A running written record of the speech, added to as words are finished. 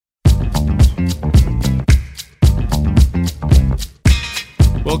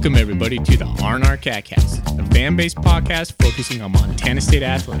Welcome, everybody, to the R&R CatCast, a fan-based podcast focusing on Montana State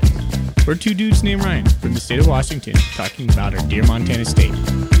athletics. We're two dudes named Ryan from the state of Washington talking about our dear Montana State.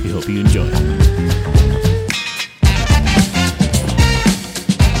 We hope you enjoy.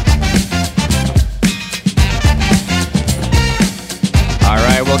 All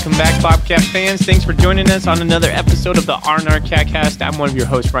right, welcome back, Bobcat fans. Thanks for joining us on another episode of the R&R CatCast. I'm one of your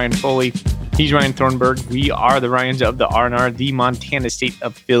hosts, Ryan Foley. He's Ryan Thornburg. We are the Ryans of the R&R, the Montana State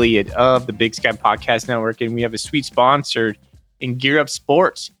affiliate of the Big Sky Podcast Network, and we have a sweet sponsor in Gear Up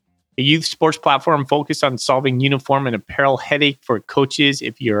Sports, a youth sports platform focused on solving uniform and apparel headache for coaches.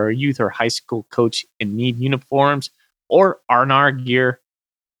 If you're a youth or high school coach and need uniforms or R&R gear,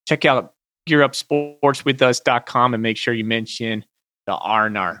 check out gearupsportswithus.com and make sure you mention the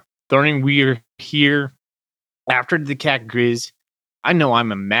R&R. Thorny, we're here after the Cat Griz. I know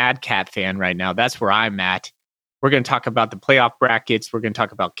I'm a Mad Cat fan right now. That's where I'm at. We're going to talk about the playoff brackets. We're going to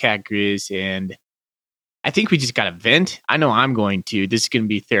talk about Cat Griz, and I think we just got to vent. I know I'm going to. This is going to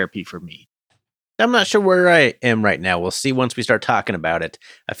be therapy for me. I'm not sure where I am right now. We'll see once we start talking about it.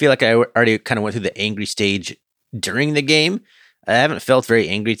 I feel like I already kind of went through the angry stage during the game. I haven't felt very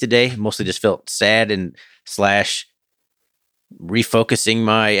angry today. Mostly just felt sad and / refocusing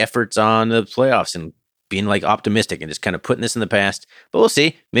my efforts on the playoffs and being like optimistic and just kind of putting this in the past. But we'll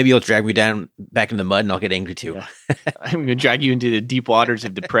see. Maybe you'll drag me down back in the mud and I'll get angry too. Yeah. I'm going to drag you into the deep waters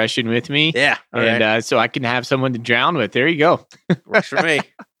of depression with me. Yeah. And so I can have someone to drown with. There you go. Works for me.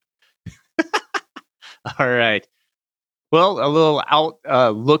 All right. Well, a little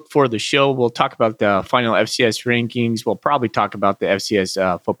look for the show. We'll talk about the final FCS rankings. We'll probably talk about the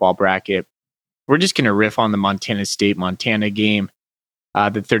FCS football bracket. We're just going to riff on the Montana State-Montana game.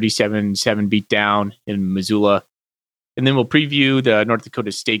 The 37-7 beatdown in Missoula. And then we'll preview the North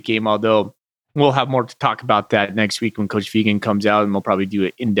Dakota State game, although we'll have more to talk about that next week when Coach Vegan comes out, and we'll probably do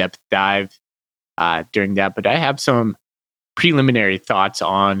an in-depth dive during that. But I have some preliminary thoughts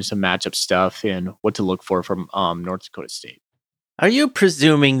on some matchup stuff and what to look for from North Dakota State. Are you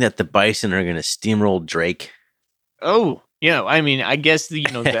presuming that the Bison are going to steamroll Drake? Oh, yeah. I mean, I guess,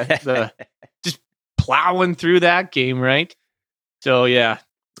 the just plowing through that game, right? So, yeah.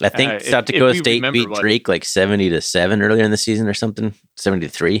 I think South Dakota State beat Drake like 70-7 earlier in the season or something,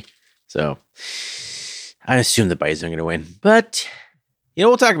 70-3. So I assume the Bison are going to win. But,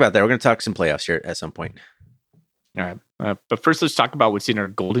 we'll talk about that. We're going to talk some playoffs here at some point. All right. But first, let's talk about what's in our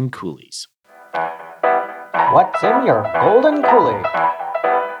Golden Coolies. What's in your Golden Coolie?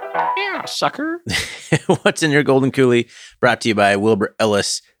 Yeah, sucker. What's in your Golden Coolie? Brought to you by Wilbur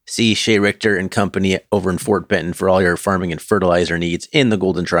Ellis, C. Shea Richter and Company over in Fort Benton for all your farming and fertilizer needs in the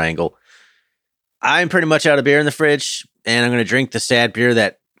Golden Triangle. I'm pretty much out of beer in the fridge, and I'm going to drink the sad beer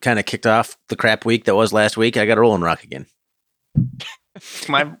that kind of kicked off the crap week that was last week. I got a Rolling Rock again.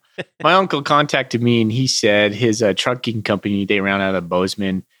 My uncle contacted me, and he said his trucking company, they ran out of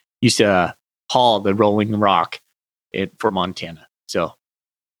Bozeman, used to haul the Rolling Rock for Montana. So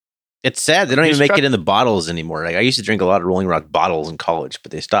it's sad. They don't even make it in the bottles anymore. Like I used to drink a lot of Rolling Rock bottles in college,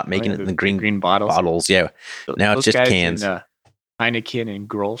 but they stopped making it in the green bottles. Yeah. So now it's just cans. Heineken and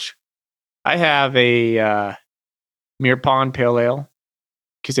Grolsch. I have a Mere Pond Pale Ale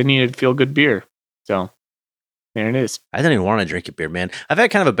because I needed feel good beer. So there it is. I don't even want to drink a beer, man. I've had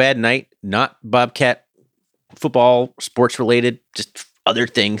kind of a bad night, not Bobcat football, sports related, just other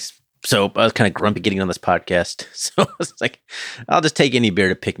things. So I was kind of grumpy getting on this podcast. So I was like, I'll just take any beer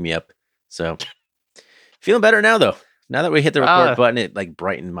to pick me up. So feeling better now, though. Now that we hit the record button, it like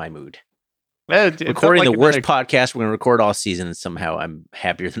brightened my mood. Recording the worst podcast we're going to record all season, and somehow I'm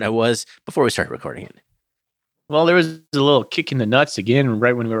happier than I was before we started recording it. Well, there was a little kick in the nuts again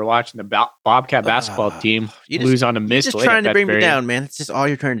right when we were watching the Bobcat basketball team lose on a missed layup. You're just trying to bring me down, man. It's just all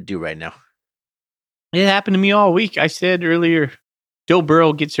you're trying to do right now. It happened to me all week. I said earlier, Joe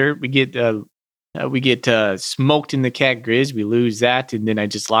Burrow gets hurt. We get smoked in the Cat Griz. We lose that, and then I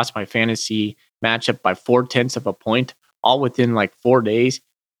just lost my fantasy matchup by 0.4 of a point, all within like 4 days.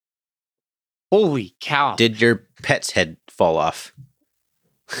 Holy cow! Did your pet's head fall off?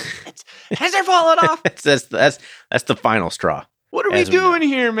 Has it fallen off? that's the final straw. What are we doing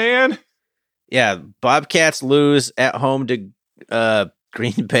here, man? Yeah, Bobcats lose at home to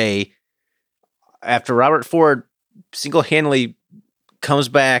Green Bay after Robert Ford single-handedly comes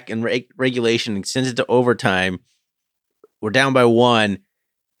back in regulation and sends it to overtime. We're down by 1,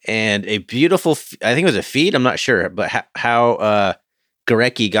 and a beautiful, I think it was a feed, I'm not sure, but how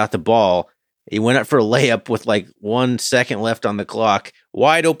Gorecki got the ball. He went up for a layup with like 1 second left on the clock.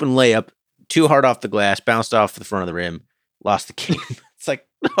 Wide open layup, too hard off the glass, bounced off the front of the rim, lost the game. It's like,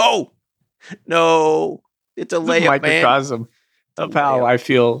 no, it's a layup, microcosm. man. of how I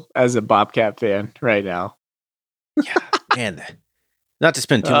feel as a Bobcat fan right now. Yeah, man. Not to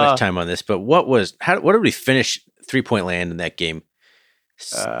spend too much time on this, but what did we finish 3-point land in that game?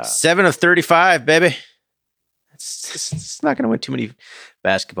 7 of 35, baby. It's not going to win too many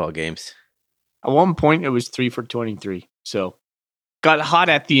basketball games. At one point, it was 3 for 23. So got hot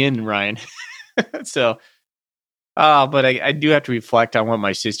at the end, Ryan. So, but I do have to reflect on what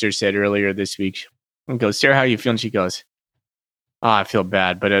my sister said earlier this week. And goes, Sarah, how you feeling? She goes, I feel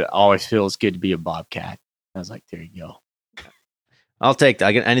bad, but it always feels good to be a Bobcat. I was like, there you go. I'll take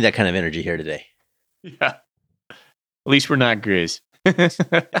that. I need that kind of energy here today. Yeah. At least we're not Griz.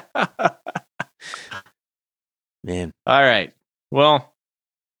 Man. All right. Well,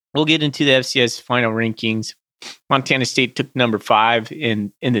 we'll get into the FCS final rankings. Montana State took number 5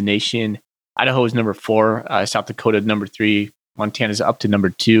 in the nation. Idaho is number 4. South Dakota number 3. Montana's up to number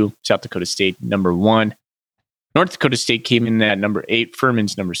 2. South Dakota State number 1. North Dakota State came in at number 8.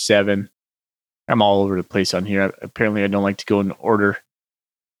 Furman's number 7. I'm all over the place on here. Apparently, I don't like to go in order.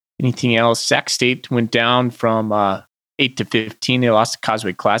 Anything else? Sac State went down from 8 to 15. They lost the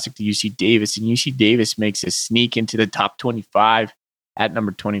Causeway Classic to UC Davis, and UC Davis makes a sneak into the top 25 at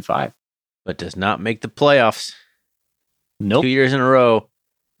number 25. But does not make the playoffs. Nope. 2 years in a row,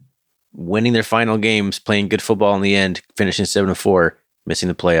 winning their final games, playing good football in the end, finishing 7-4, missing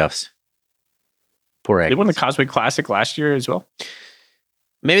the playoffs. Poor Aggies. They won the Causeway Classic last year as well.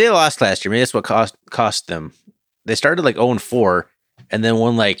 Maybe they lost last year. Maybe that's what cost them. They started like 0-4 and then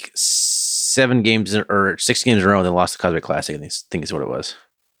won like 6 games in a row and then lost the Causeway Classic. I think is what it was.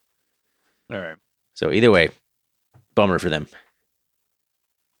 All right. So either way, bummer for them.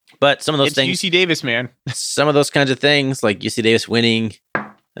 But some of those it's things, UC Davis, man. some of those kinds of things, like UC Davis winning,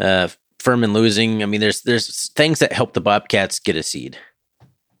 Furman losing. I mean, there's things that help the Bobcats get a seed.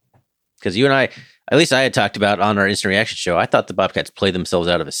 Because you and I, at least I had talked about on our instant reaction show, I thought the Bobcats played themselves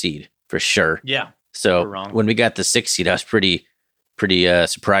out of a seed for sure. Yeah. So when we got the 6th seed, I was pretty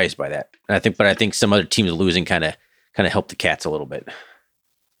surprised by that. And I think some other teams losing kind of helped the Cats a little bit.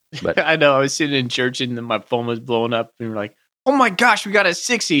 But I know. I was sitting in church and then my phone was blowing up, and we're like, "Oh my gosh, we got a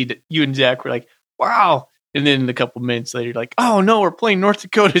 6 seed!" You and Zach were like, "Wow!" And then a couple minutes later, like, "Oh no, we're playing North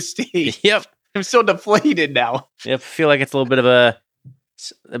Dakota State." Yep. I'm so deflated now. Yep. I feel like it's a little bit of a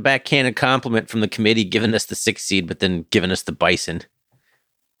backhanded compliment from the committee giving us the 6th seed, but then giving us the Bison.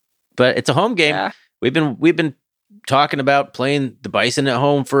 But it's a home game. Yeah. We've been talking about playing the Bison at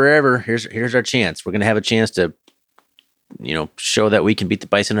home forever. Here's our chance. We're gonna have a chance to, show that we can beat the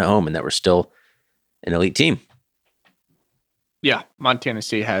Bison at home and that we're still an elite team. Yeah, Montana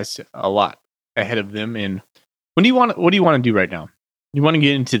State has a lot ahead of them. And what do you want to do right now? You want to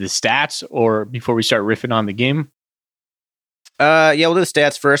get into the stats, or before we start riffing on the game? Yeah, we'll do the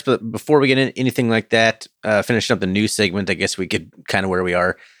stats first, but before we get into anything like that, finishing up the news segment, I guess we could kind of where we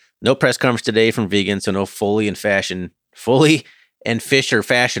are. No press conference today from Vegan, so no Foley and Fisher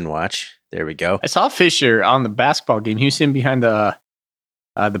fashion watch. There we go. I saw Fisher on the basketball game. He was sitting behind the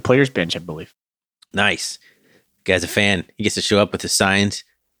players bench, I believe. Nice. Guy's a fan. He gets to show up with his signs.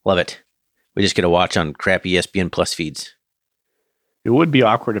 Love it. We just get to watch on crap ESPN Plus feeds. It would be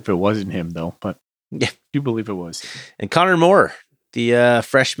awkward if it wasn't him, though, but yeah, I do believe it was. And Connor Moore, the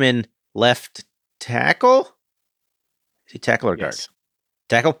freshman left tackle. Is he tackle or guard? Yes.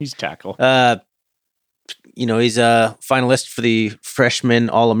 Tackle? He's tackle. He's a finalist for the freshman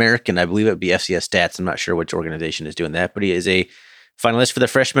All-American. I believe it would be FCS Stats. I'm not sure which organization is doing that, but he is a finalist for the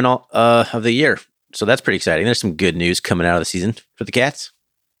freshman of the year. So that's pretty exciting. There's some good news coming out of the season for the Cats.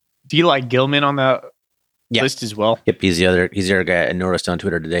 Do you like Gilman on the list as well? Yep, he's the other guy I noticed on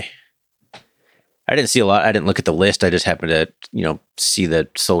Twitter today. I didn't see a lot. I didn't look at the list. I just happened to, see the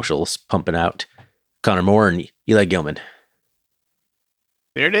socials pumping out Connor Moore and Eli Gilman.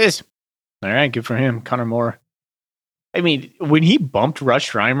 There it is. All right, good for him, Connor Moore. I mean, when he bumped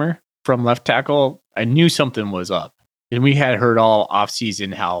Rush Reimer from left tackle, I knew something was up. And we had heard all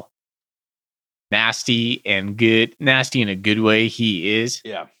offseason how nasty in a good way he is.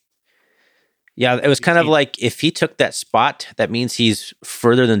 Yeah. Yeah, it was kind of like if he took that spot, that means he's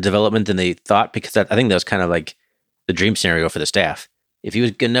further in development than they thought, because I think that was kind of like the dream scenario for the staff. If he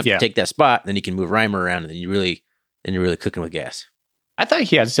was good enough to take that spot, then you can move Reimer around, and then you're really cooking with gas. I thought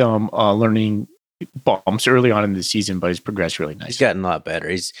he had some learning bumps early on in the season, but he's progressed really nice. He's gotten a lot better.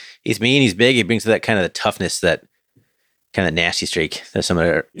 He's mean, he's big. He brings that kind of the toughness, that kind of nasty streak that some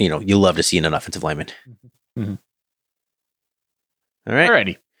of you love to see in an offensive lineman. Mm-hmm. All right.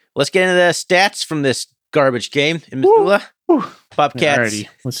 Alrighty. Let's get into the stats from this garbage game in Missoula. Bobcats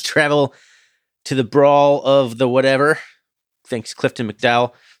let's travel to the brawl of the whatever. Thanks, Clifton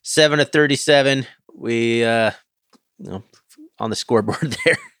McDowell. 7 of 37. We, on the scoreboard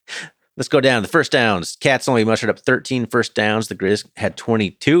there. Let's go down. The first downs. Cats only mustered up 13 first downs. The Griz had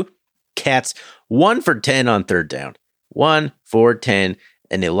 22. Cats 1 for 10 on third down. 1 for 10.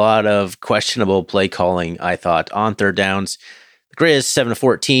 And a lot of questionable play calling, I thought, on third downs. The Griz 7 to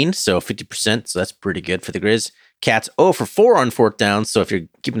 14, so 50%. So that's pretty good for the Griz. Cats 0 for 4 on fourth down. So if you're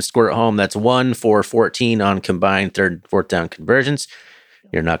keeping score at home, that's 1 for 14 on combined third and fourth down conversions.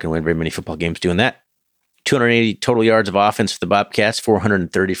 You're not going to win very many football games doing that. 280 total yards of offense for the Bobcats,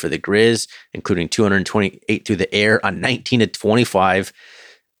 430 for the Griz, including 228 through the air on 19 to 25.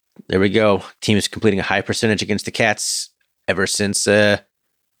 There we go. Team is completing a high percentage against the Cats ever since we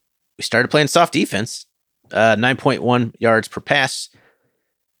started playing soft defense. 9.1 yards per pass.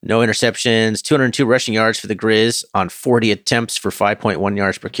 No interceptions. 202 rushing yards for the Griz on 40 attempts for 5.1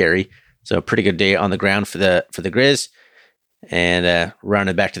 yards per carry. So a pretty good day on the ground for the Griz. And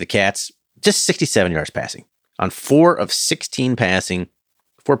rounded back to the Cats. Just 67 yards passing on 4 of 16 passing,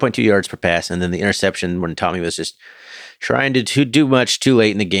 4.2 yards per pass. And then the interception when Tommy was just trying to do much too late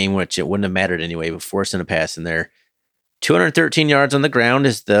in the game, which it wouldn't have mattered anyway, but forcing a pass in there. 213 yards on the ground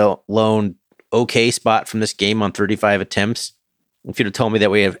is the lone okay spot from this game on 35 attempts. If you'd have told me that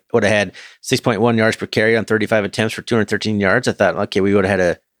we would have had 6.1 yards per carry on 35 attempts for 213 yards, I thought, okay, we would have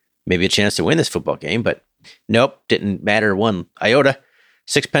had maybe a chance to win this football game, but nope, didn't matter one iota.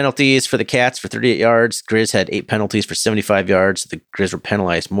 6 penalties for the Cats for 38 yards. Griz had 8 penalties for 75 yards. The Griz were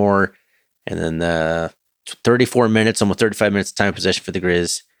penalized more. And then 34 minutes, almost 35 minutes of time of possession for the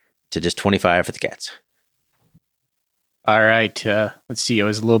Griz to just 25 for the Cats. All right. Let's see. I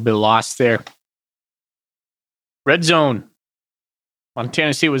was a little bit lost there. Red zone.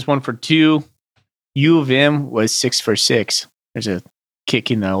 Montana State was 1 for 2. U of M was 6 for 6. There's a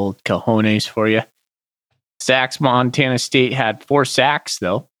kick in the old cojones for you. Sacks, Montana State had 4 sacks,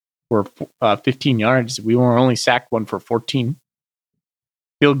 though, for 15 yards. We were only sacked 1 for 14.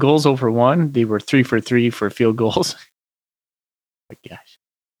 Field goals over 1. They were 3 for 3 for field goals. Oh, my gosh.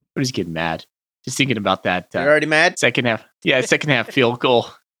 I'm just getting mad. Just thinking about that. You're already mad? Second half. Yeah, second half field goal.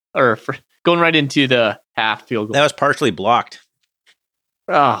 Or going right into the half field goal. That was partially blocked.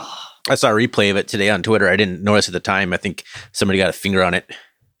 Oh. I saw a replay of it today on Twitter. I didn't notice at the time. I think somebody got a finger on it.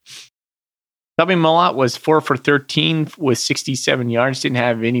 Tommy Millot was 4 for 13 with 67 yards. Didn't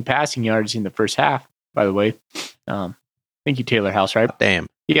have any passing yards in the first half, by the way. Thank you, Taylor House, right? Damn.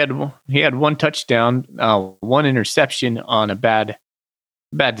 He had 1 touchdown, 1 interception on a bad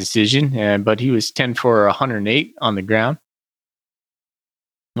decision, but he was 10 for 108 on the ground.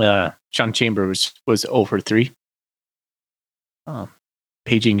 Sean Chambers was 0 for 3.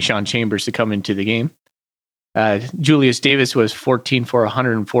 Paging Sean Chambers to come into the game. Julius Davis was 14 for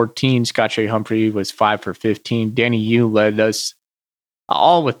 114. Scott Trey Humphrey was 5 for 15. Danny Yu led us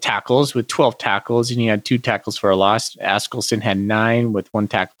all with tackles, with 12 tackles, and he had 2 tackles for a loss. Askelson had 9 with 1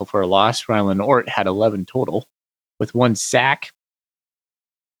 tackle for a loss. Rylan Ort had 11 total with 1 sack.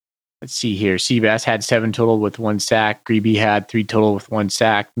 Let's see here. Seabass had 7 total with 1 sack. Grebe had 3 total with 1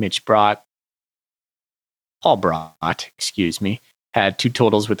 sack. Paul Brott, had 2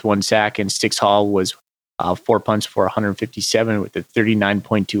 totals with 1 sack, and Sticks Hall was 4 punts for 157 with a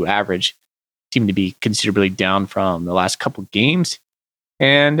 39.2 average. Seemed to be considerably down from the last couple games.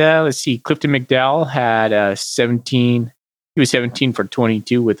 And let's see, Clifton McDowell had 17. He was 17 for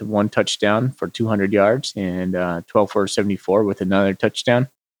 22 with 1 touchdown for 200 yards and 12 for 74 with another touchdown.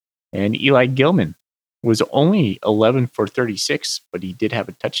 And Eli Gilman was only 11 for 36, but he did have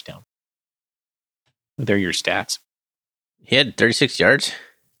a touchdown. There are your stats. He had 36 yards?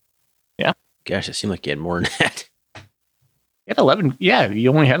 Yeah. Gosh, it seemed like he had more than that. He had 11. Yeah, he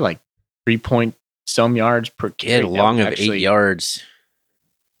only had like 3 point some yards per carry. He had a long of 8 yards.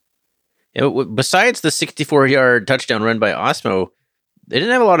 Besides the 64-yard touchdown run by Osmo, they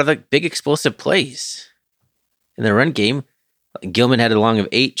didn't have a lot of like big explosive plays in the run game. Gilman had a long of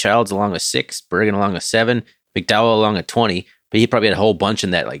 8, Childs along of 6, Bergen along of 7, McDowell along of 20, but he probably had a whole bunch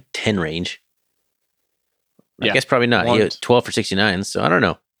in that like 10 range. I guess probably not. He had 12 for 69, so I don't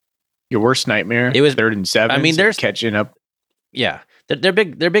know. Your worst nightmare. It was 3rd and 7. I mean, there's catching up. Yeah, they're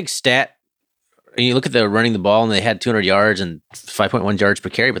big stat. And you look at the running the ball, and they had 200 yards and 5.1 yards per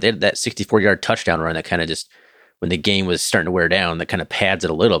carry, but they had that 64-yard touchdown run that kind of just, when the game was starting to wear down, that kind of pads it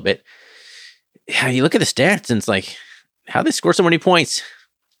a little bit. Yeah, you look at the stats, and it's like, how they score so many points?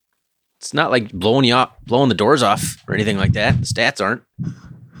 It's not like blowing the doors off or anything like that. The stats aren't.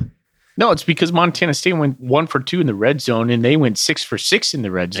 No, it's because Montana State went 1 for 2 in the red zone, and they went 6 for 6 in the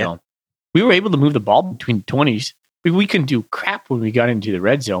red zone. We were able to move the ball between 20s. We couldn't do crap when we got into the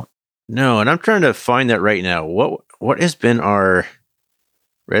red zone. No, and I'm trying to find that right now. What has been our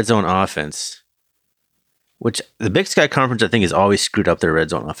red zone offense? Which the Big Sky Conference, I think, has always screwed up their red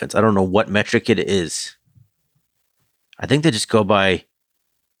zone offense. I don't know what metric it is. I think they just go by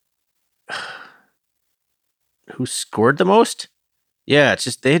who scored the most. Yeah, it's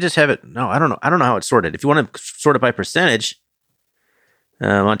just they just have it. No, I don't know. I don't know how it's sorted. If you want to sort it by percentage,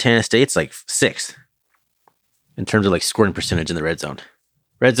 Montana State's like 6th in terms of like scoring percentage in the red zone.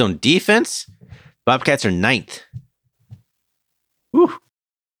 Red zone defense, Bobcats are 9th. Whew.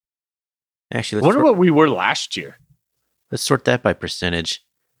 Actually, I wonder what we were last year. Let's sort that by percentage.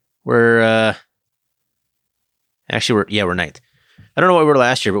 We're 9th. I don't know what we were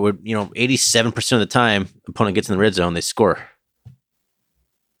last year, but we're 87% of the time opponent gets in the red zone, they score.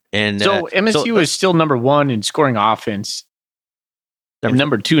 And so MSU is still number 1 in scoring offense, and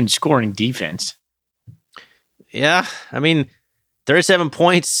number 2 in scoring defense. Yeah, I mean, 37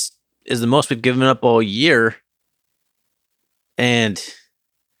 points is the most we've given up all year, and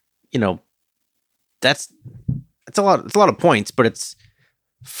that's a lot. It's a lot of points, but it's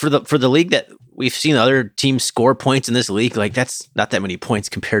for the league that we've seen other teams score points in this league. Like that's not that many points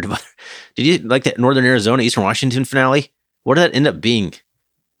compared to other. Did you like that Northern Arizona Eastern Washington finale? What did that end up being?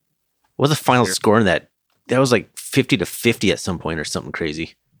 What was the final score in that? That was like 50-50 at some point or something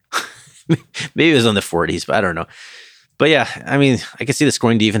crazy. Maybe it was on the 40s, but I don't know. But yeah, I mean, I can see the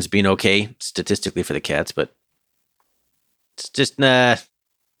scoring defense being okay statistically for the Cats, but it's just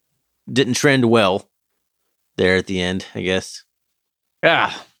didn't trend well there at the end, I guess.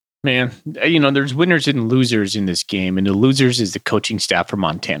 Yeah, man. There's winners and losers in this game, and the losers is the coaching staff for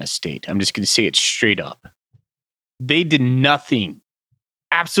Montana State. I'm just going to say it straight up. They did nothing,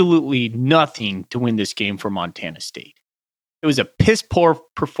 absolutely nothing to win this game for Montana State. It was a piss poor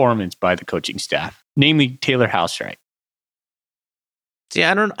performance by the coaching staff, namely Taylor Housewright. See,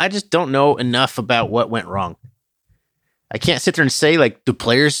 I just don't know enough about what went wrong. I can't sit there and say like the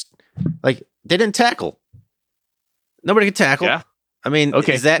players, like they didn't tackle. Nobody could tackle. Yeah. I mean,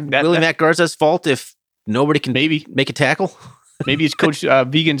 okay. Is that Willie Matt Garza's fault if nobody can maybe make a tackle? Maybe it's Coach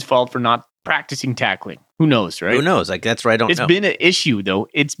Vegan's fault for not practicing tackling. Who knows, right? Who knows? Like that's right. I don't know. It's been an issue though.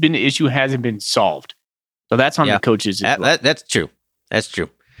 It's been an issue, hasn't been solved. So that's on the coaches. As well. That's true. That's true.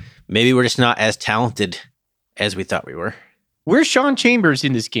 Maybe we're just not as talented as we thought we were. Where's Sean Chambers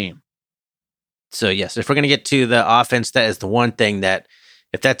in this game? So yes, if we're going to get to the offense, that is the one thing that,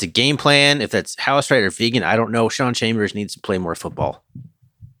 if that's a game plan, if that's Housewright or Vegan, I don't know. Sean Chambers needs to play more football.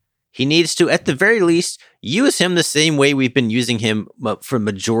 He needs to, at the very least, use him the same way we've been using him for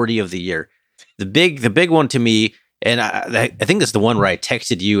majority of the year. The big one to me, and I think this is the one where I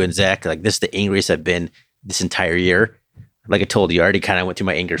texted you and Zach, like this is the angriest I've been this entire year. Like I told you, I already kind of went through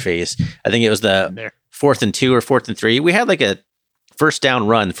my anger phase. I think it was the 4th and 2 or 4th and 3. We had like a first down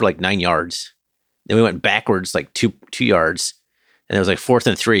run for like 9 yards. Then we went backwards like 2 yards. And it was like 4th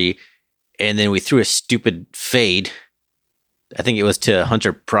and 3. And then we threw a stupid fade. I think it was to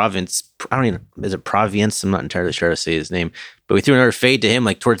Hunter Province. I don't even, is it Province? I'm not entirely sure how to say his name. But we threw another fade to him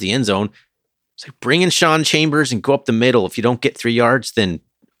like towards the end zone. It's like bring in Sean Chambers and go up the middle. If you don't get 3 yards, then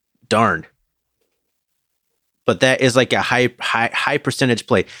darn. But that is like a high percentage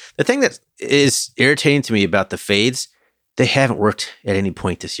play. The thing that is irritating to me about the fades, they haven't worked at any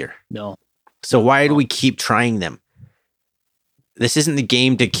point this year. No. So why do we keep trying them? This isn't the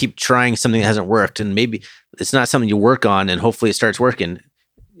game to keep trying something that hasn't worked. And maybe it's not something you work on and hopefully it starts working.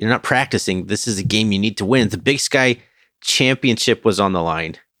 You're not practicing. This is a game you need to win. The Big Sky championship was on the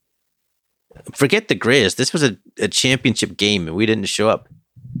line. Forget the Griz. This was a championship game and we didn't show up.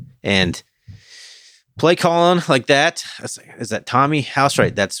 And play calling like that, is that Tommy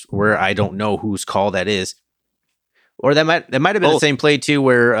Housewright? That's where I don't know whose call that is. Or that might have been the same play too,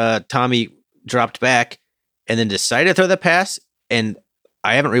 where Tommy dropped back and then decided to throw the pass. And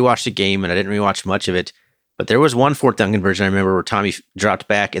I haven't rewatched the game and I didn't rewatch much of it, but there was one 4th down conversion I remember where Tommy dropped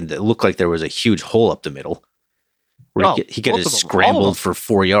back and it looked like there was a huge hole up the middle. Where he could have scrambled for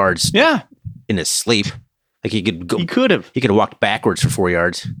 4 yards. Yeah, in his sleep, like he could go. He could have walked backwards for 4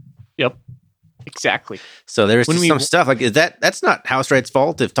 yards. Yep. Exactly. So there's some stuff like that's not Housewright's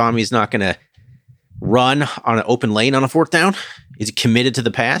fault if Tommy's not going to run on an open lane on a 4th down. Is he committed to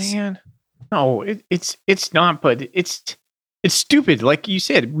the pass? Man, no, it's not. But it's stupid. Like you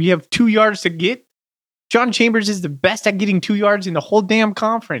said, we have 2 yards to get. John Chambers is the best at getting 2 yards in the whole damn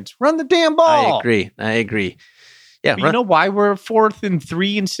conference. Run the damn ball. I agree. Yeah, you know why we're 4th and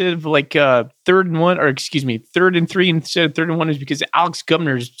 3 instead of like 3rd and 1, or excuse me, 3rd and 3 instead of 3rd and 1 is because Alex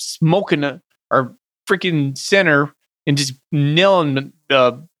Gubner's smoking our freaking center and just nailing,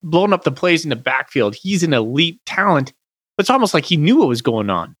 blowing up the plays in the backfield. He's an elite talent. But it's almost like he knew what was going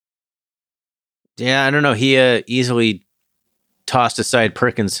on. Yeah, I don't know. He easily tossed aside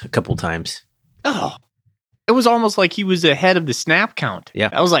Perkins a couple times. Oh, it was almost like he was ahead of the snap count. Yeah.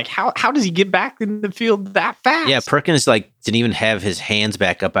 I was like, how does he get back in the field that fast? Yeah, Perkins didn't even have his hands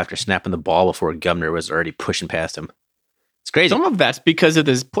back up after snapping the ball before Gumner was already pushing past him. It's crazy. Some of that's because of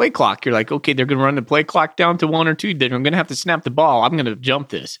this play clock. You're like, okay, they're going to run the play clock down to 1 or 2. Then I'm going to have to snap the ball. I'm going to jump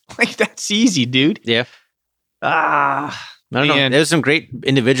this. Like, that's easy, dude. Yeah. I don't know. There was some great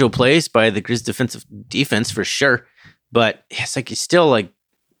individual plays by the Griz defense for sure. But it's like, you still like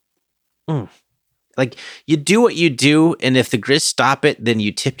you do what you do. And if the Griz stop it, then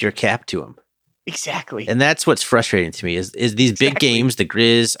you tip your cap to them. Exactly. And that's what's frustrating to me is these big games, the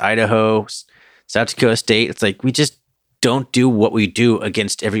Griz, Idaho, South Dakota State. It's like, we just don't do what we do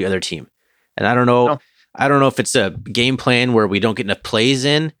against every other team. And I don't know. No. I don't know if it's a game plan where we don't get enough plays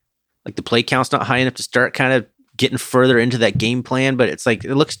in, like the play count's not high enough to start kind of getting further into that game plan, but it's like,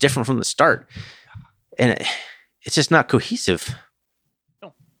 it looks different from the start. And it's just not cohesive.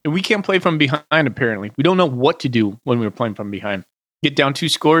 No. We can't play from behind, apparently. We don't know what to do when we're playing from behind. Get down 2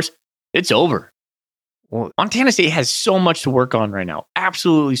 scores, it's over. Well, Montana State has so much to work on right now.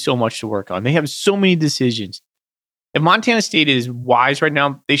 Absolutely so much to work on. They have so many decisions. If Montana State is wise right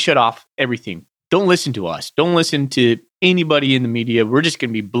now, they shut off everything. Don't listen to us. Don't listen to anybody in the media. We're just going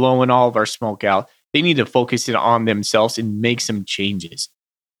to be blowing all of our smoke out. They need to focus it on themselves and make some changes.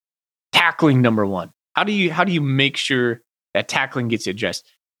 Tackling, number 1. How do you make sure that tackling gets addressed?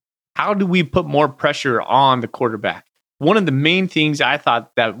 How do we put more pressure on the quarterback? One of the main things I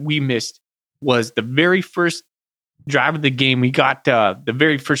thought that we missed was the very first drive of the game. We got the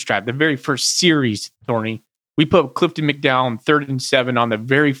very first drive, the very first series, Thorny. We put Clifton McDowell on 3rd and 7 on the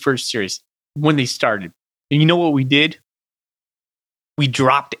very first series when they started. And you know what we did? We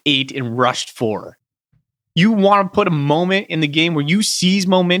dropped 8 and rushed 4. You want to put a moment in the game where you seize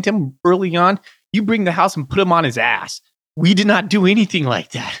momentum early on, you bring the house and put him on his ass. We did not do anything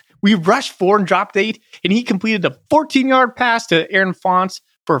like that. We rushed 4 and dropped 8, and he completed a 14-yard pass to Aaron Fonts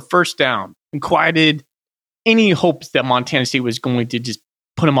for a first down and quieted any hopes that Montana State was going to just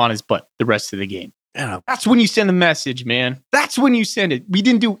put him on his butt the rest of the game. That's when you send a message, man. That's when you send it. We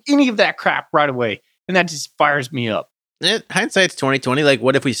didn't do any of that crap right away, and that just fires me up. Hindsight's 2020. Like,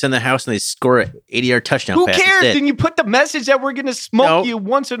 what if we send the house and they score an 80-yard touchdown Who pass cares? instead? Then you put the message that we're going to smoke you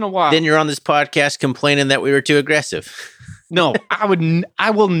once in a while. Then you're on this podcast complaining that we were too aggressive. No,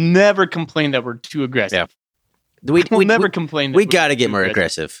 I will never complain that we're too aggressive. Yeah. We never complain. We got to get more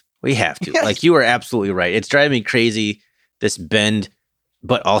aggressive. We have to. Yes. Like, you are absolutely right. It's driving me crazy, this bend,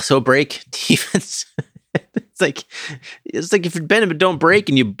 but also break defense. It's like if you bend but don't break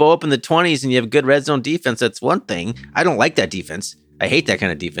and you bow up in the 20s and you have good red zone defense, that's one thing. I don't like that defense. I hate that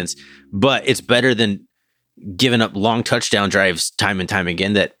kind of defense, but it's better than giving up long touchdown drives time and time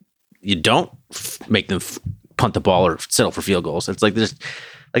again that you don't make them punt the ball or settle for field goals. It's like there's,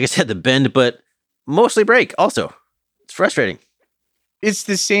 like I said, the bend, but mostly break also. It's frustrating. It's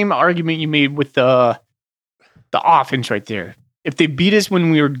the same argument you made with the offense right there. If they beat us when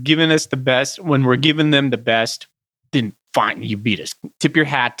we were giving us the best, when we're giving them the best, then fine, you beat us. Tip your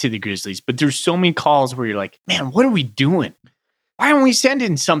hat to the Grizzlies. But there's so many calls where you're like, man, what are we doing? Why aren't we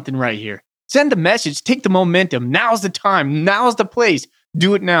sending something right here? Send the message. Take the momentum. Now's the time. Now's the place.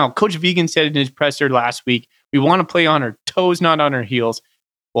 Do it now. Coach Vegan said in his presser last week, we want to play on our toes, not on our heels.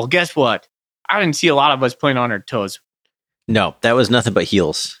 Well, guess what? I didn't see a lot of us playing on our toes. No, that was nothing but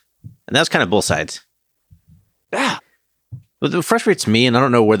heels. And that was kind of both sides. Yeah. What frustrates me, and I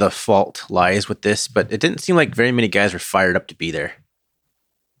don't know where the fault lies with this, but it didn't seem like very many guys were fired up to be there.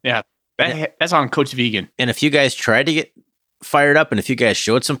 Yeah, that's on Coach Vegan. And a few guys tried to get fired up, and a few guys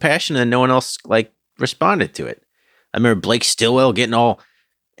showed some passion, and no one else responded to it. I remember Blake Stillwell getting all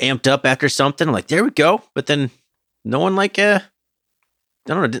amped up after something. I'm like, there we go. But then no one I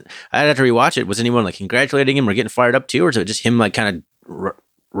don't know. I'd have to rewatch it. Was anyone congratulating him or getting fired up too, or is it just him kind of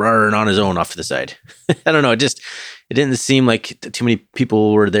roaring on his own off to the side? I don't know. It didn't seem like too many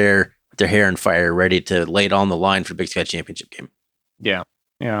people were there with their hair on fire, ready to lay it on the line for the Big Sky Championship game. Yeah.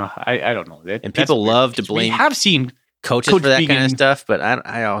 I don't know. And people love to blame. We have seen coaches for that kind of stuff, but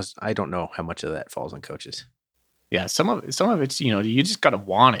I don't know how much of that falls on coaches. Yeah, some of it's you just gotta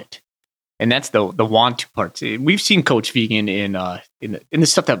want it, and that's the want to part. We've seen Coach Vegan in the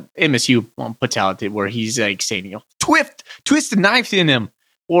stuff that MSU puts out where he's saying twist the knife in him,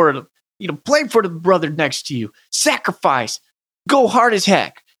 or play for the brother next to you, sacrifice, go hard as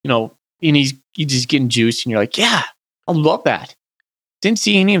heck, and he's just getting juiced, and you're like, yeah, I love that. Didn't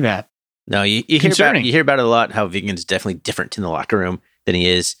see any of that. No, you hear about it a lot. How Vegan's definitely different in the locker room than he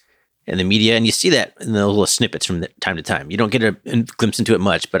is in the media, and you see that in the little snippets from time to time. You don't get a glimpse into it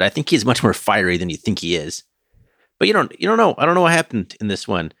much, but I think he's much more fiery than you think he is. But you don't know. I don't know what happened in this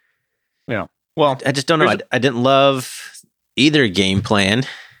one. Yeah. Well, I just don't know. I didn't love either game plan,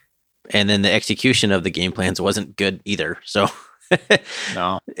 and then the execution of the game plans wasn't good either. So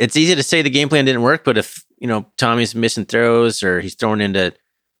no, it's easy to say the game plan didn't work, but if Tommy's missing throws or he's throwing into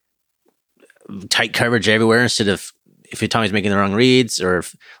tight coverage everywhere instead of if Tommy's making the wrong reads, or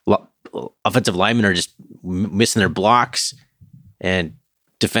if offensive linemen are just missing their blocks and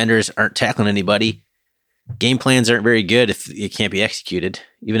defenders aren't tackling anybody, game plans aren't very good if it can't be executed.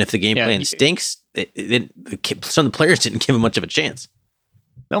 Even if the game plan stinks, some of the players didn't give him much of a chance.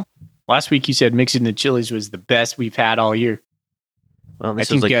 No. Last week you said mixing the chilies was the best we've had all year. Well, I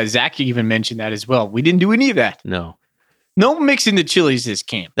think Zach even mentioned that as well. We didn't do any of that. No mixing the chilies this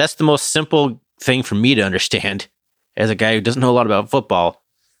camp. That's the most simple thing for me to understand as a guy who doesn't know a lot about football.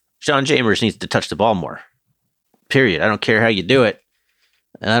 Sean Chambers needs to touch the ball more. Period. I don't care how you do it.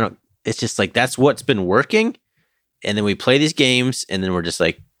 And it's just like, that's what's been working. And then we play these games and then we're just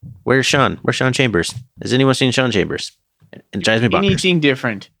like, where's Sean? Where's Sean Chambers? Has anyone seen Sean Chambers? It drives me bonkers. Anything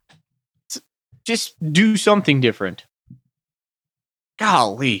different. Just do something different.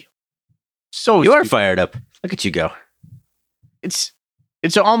 Golly. So you are fired up. Look at you go. It's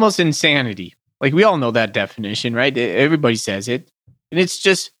almost insanity. Like, we all know that definition, right? Everybody says it. And it's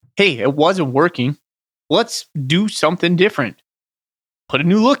just, hey, it wasn't working. Let's do something different. Put a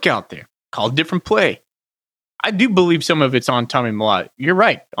new look out there. Call a different play. I do believe some of it's on Tommy Mellott. You're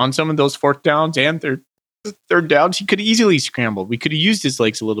right. On some of those fourth downs and third downs, he could have easily scrambled. We could have used his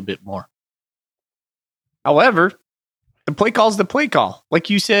legs a little bit more. However, the play call is the play call.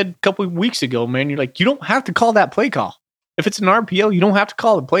 Like you said a couple of weeks ago, man, you're like, you don't have to call that play call. If it's an RPO, you don't have to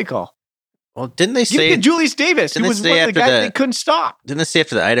call the play call. Well, didn't they say Julius Davis, who was one of the guys they couldn't stop? Didn't they say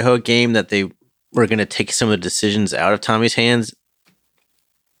after the Idaho game that they were going to take some of the decisions out of Tommy's hands?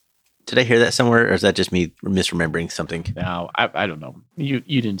 Did I hear that somewhere, or is that just me misremembering something? No, I don't know. You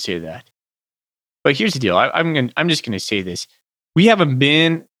didn't say that. But here's the deal. I'm just going to say this. We haven't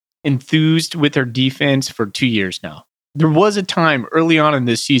been enthused with our defense for 2 years now. There was a time early on in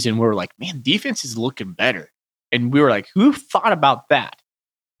this season where we're like, man, defense is looking better. And we were like, who thought about that?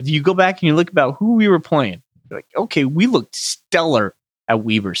 You go back and you look about who we were playing. You're like, okay, we looked stellar at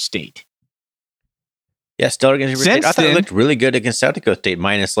Weber State. Yeah, stellar against Weber State. I thought it looked really good against South Dakota State,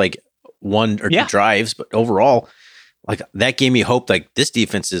 minus like one or two drives. But overall, like, that gave me hope. Like, this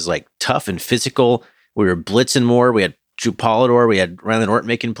defense is like tough and physical. We were blitzing more. We had Drew Polidor. We had Rylan Orton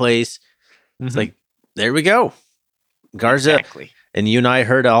making plays. Mm-hmm. It's like, there we go. Garza. Exactly. And you and I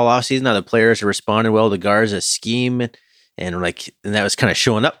heard all offseason how the players are responding well to Garza's scheme. And that was kind of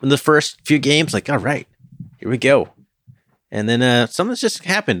showing up in the first few games. Like, all right, here we go. And then something's just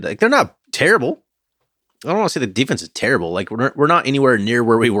happened. Like, they're not terrible. I don't want to say the defense is terrible. Like, we're not anywhere near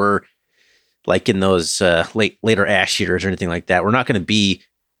where we were, like, in those later Ash years or anything like that. We're not going to be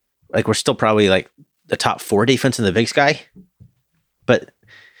like, we're still probably like the top 4 defense in the Big Sky. But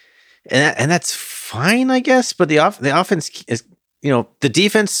and that's fine, I guess. But the offense is, the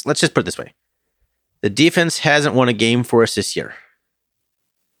defense. Let's just put it this way. The defense hasn't won a game for us this year.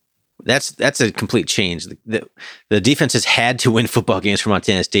 That's a complete change. The defense has had to win football games for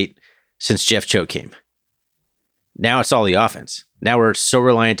Montana State since Jeff Cho came. Now it's all the offense. Now we're so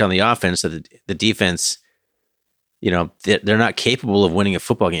reliant on the offense that the defense, they're not capable of winning a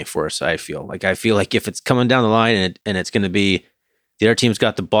football game for us, I feel. Like if it's coming down the line and it's going to be the other team's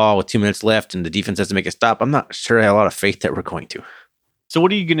got the ball with 2 minutes left and the defense has to make a stop, I'm not sure I have a lot of faith that we're going to. So what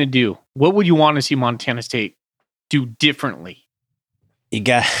are you going to do? What would you want to see Montana State do differently? You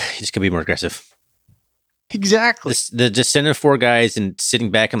just gotta be more aggressive. Exactly. Just sending 4 guys and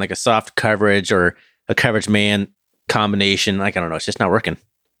sitting back in like a soft coverage or a coverage man combination. Like, I don't know. It's just not working.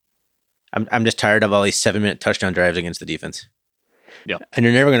 I'm just tired of all these 7-minute touchdown drives against the defense. Yeah. And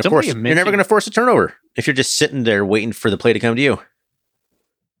you're never going to force a turnover if you're just sitting there waiting for the play to come to you.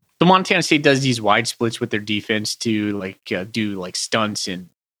 So Montana State does these wide splits with their defense to do like stunts and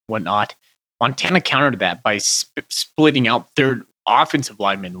whatnot. Montana countered that by splitting out their offensive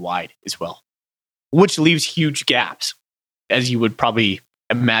linemen wide as well, which leaves huge gaps, as you would probably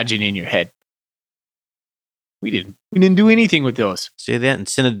imagine in your head. We didn't do anything with those. Say that and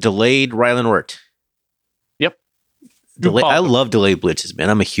send a delayed Rylan Wirt. Yep. I love delayed blitzes, man.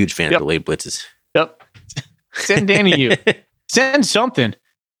 I'm a huge fan of delayed blitzes. Yep. Send Danny you. Send something.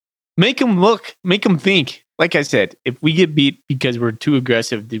 Make them look. Make them think. Like I said, if we get beat because we're too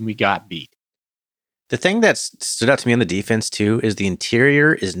aggressive, then we got beat. The thing that stood out to me on the defense, too, is the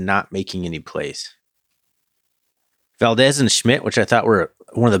interior is not making any plays. Valdez and Schmidt, which I thought were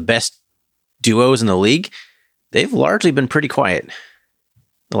one of the best duos in the league, they've largely been pretty quiet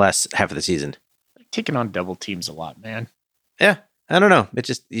the last half of the season. Taking on double teams a lot, man. Yeah, I don't know. It's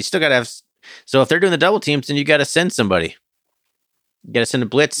just, you still got to have So if they're doing the double teams, then you got to send somebody. You got to send a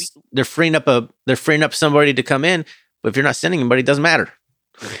blitz. They're freeing up somebody to come in. But if you're not sending anybody, it doesn't matter.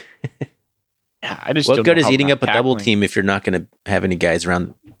 Yeah, I just what good is eating up a double team if you're not going to have any guys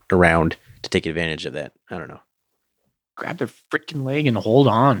around to take advantage of that? I don't know. Grab their freaking leg and hold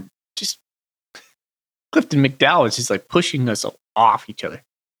on. Just Clifton McDowell is just like pushing us off each other.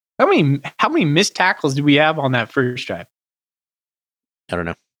 How many missed tackles do we have on that first drive? I don't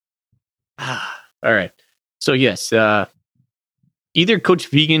know. All right. So yes, either Coach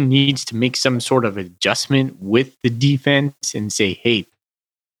Vegan needs to make some sort of adjustment with the defense and say, hey,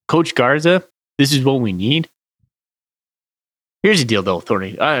 Coach Garza, this is what we need. Here's the deal, though,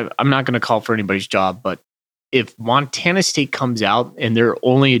 Thorny. I'm not going to call for anybody's job, but if Montana State comes out and their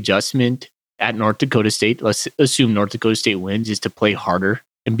only adjustment at North Dakota State, let's assume North Dakota State wins, is to play harder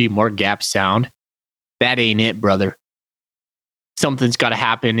and be more gap sound, that ain't it, brother. Something's got to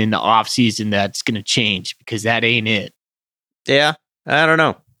happen in the offseason that's going to change because that ain't it. Yeah, I don't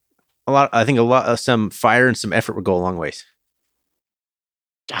know. I think some fire and some effort would go a long ways.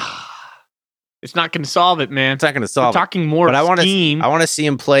 It's not going to solve it, man. It's not going to solve We're talking more but scheme. I want to see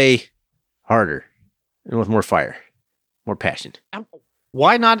him play harder and with more fire, more passion.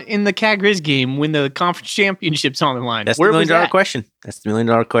 Why not in the Griz game when the conference championship's on the line? That's the $1 million question. That's the $1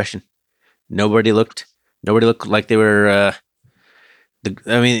 million question. Nobody looked like they were.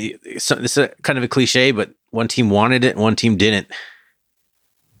 This is kind of a cliche, but one team wanted it, and one team didn't,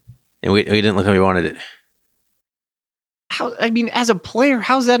 and we didn't look like we wanted it. As a player,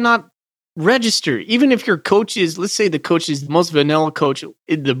 how's that not register? Even if your coach is, let's say the coach is the most vanilla coach,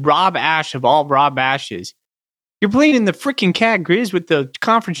 the Rob Ash of all Rob Ashes, you're playing in the freaking Griz with the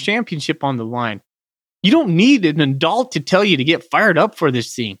conference championship on the line. You don't need an adult to tell you to get fired up for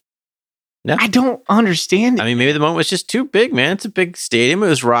this thing. No. I don't understand it. Maybe the moment was just too big, man. It's a big stadium. It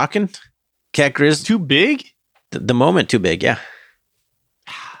was rocking. Griz too big? The moment too big, yeah.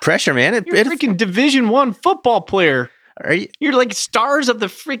 Pressure, man. You're a freaking Division I football player. You're like stars of the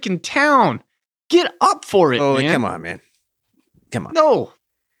freaking town. Get up for it, man. Come on, man. Come on. No.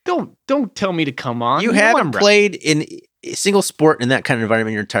 Don't tell me to come on. You haven't played in a single sport in that kind of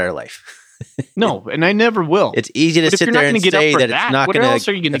environment your entire life. No, and I never will. It's easy to sit there and say that it's not going to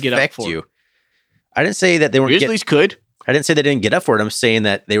affect you. I didn't say that they weren't. Grizzlies could. I didn't say they didn't get up for it. I'm saying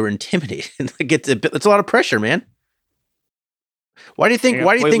that they were intimidated. It's a lot of pressure, man. Why do you think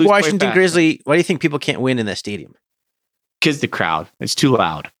Washington Grizzly? Why do you think people can't win in that stadium? Because the crowd. It's too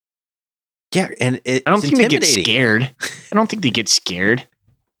loud. Yeah, and I don't think they get scared. I don't think they get scared.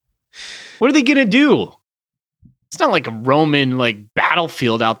 What are they gonna do? It's not like a Roman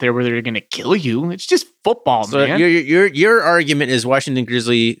battlefield out there where they're gonna kill you. It's just football, man. Your argument is Washington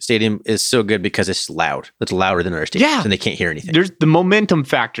Grizzly Stadium is so good because it's loud. It's louder than our stadiums, and they can't hear anything. There's the momentum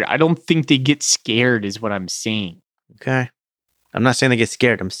factor. I don't think they get scared, is what I'm saying. Okay, I'm not saying they get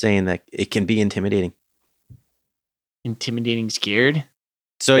scared. I'm saying that it can be intimidating. Intimidating, scared.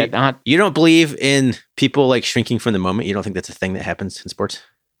 So you don't believe in people shrinking from the moment? You don't think that's a thing that happens in sports?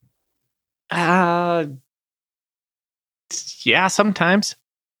 Yeah, sometimes,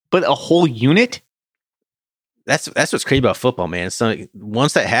 but a whole unit. That's what's crazy about football, man. So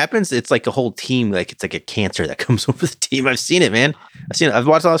once that happens, it's like a whole team. It's like a cancer that comes over the team. I've seen it, man. I've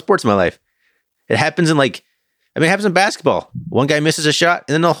watched a lot of sports in my life. It happens it happens in basketball. One guy misses a shot,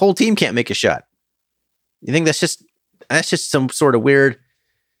 and then the whole team can't make a shot. You think that's just some sort of weird?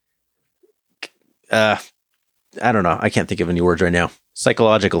 I don't know. I can't think of any words right now.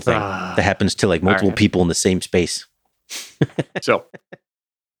 Psychological thing that happens to multiple people in the same space. So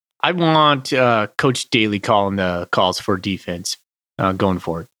I want Coach Daly calling the calls for defense going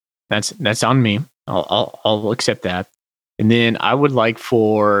forward. That's on me. I'll accept that. And then I would like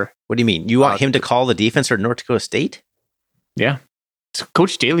for... What do you mean? You want him to call the defense for North Dakota State? Yeah. So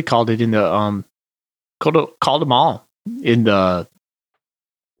Coach Daly called it in the... called them all in the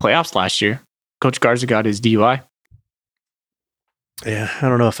playoffs last year. Coach Garza got his DUI. Yeah, I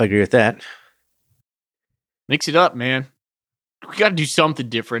don't know if I agree with that. Mix it up, man. We got to do something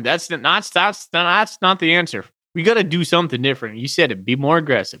different. That's not the answer. We got to do something different. You said it. Be more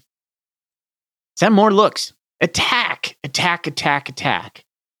aggressive. Send more looks. Attack.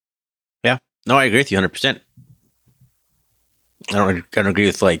 Yeah. No, I agree with you 100%. I don't agree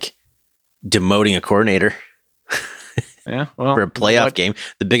with demoting a coordinator. Yeah, well, for a playoff game,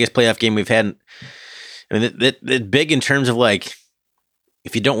 the biggest playoff game we've had. It's big in terms of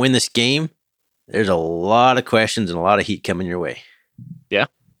if you don't win this game, there's a lot of questions and a lot of heat coming your way. Yeah,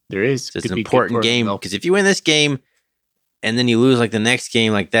 there is. It's an important game because if you win this game and then you lose the next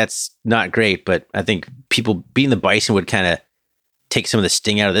game, that's not great. But I think people beating the Bison would kind of take some of the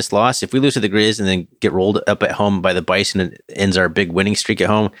sting out of this loss. If we lose to the Griz and then get rolled up at home by the Bison and it ends our big winning streak at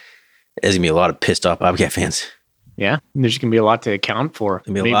home, there's going to be a lot of pissed off Bobcat fans. Yeah, there's going to be a lot to account for.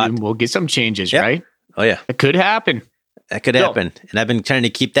 Maybe we'll get some changes, right? Oh, yeah. It could happen. That could happen. And I've been trying to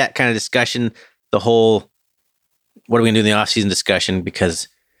keep that kind of discussion, the whole, what are we going to do in the offseason discussion? Because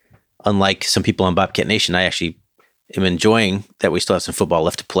unlike some people on Bobcat Nation, I actually am enjoying that we still have some football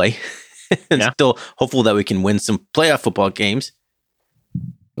left to play. And still hopeful that we can win some playoff football games.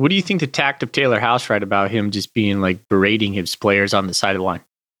 What do you think the tact of Taylor Housewright about him just being like berating his players on the sideline?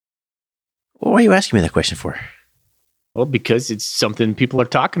 Well, why are you asking me that question for? Well, because it's something people are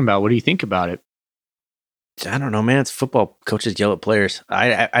talking about. What do you think about it? I don't know, man. It's football. Coaches yell at players.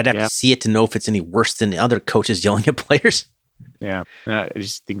 I'd have to see it to know if it's any worse than the other coaches yelling at players. Yeah. I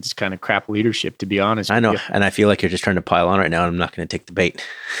just think it's kind of crap leadership, to be honest. I know. And I feel like you're just trying to pile on right now, and I'm not going to take the bait.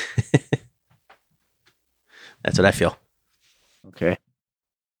 That's what I feel. Okay.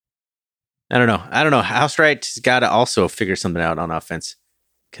 I don't know. Housewright's got to also figure something out on offense,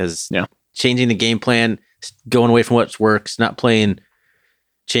 because changing the game plan, going away from what works, not playing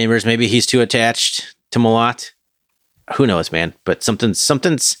Chambers. Maybe he's too attached to Malott. Who knows, man? But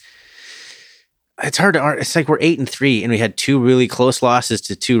something's. It's hard to. It's like we're 8-3, and we had two really close losses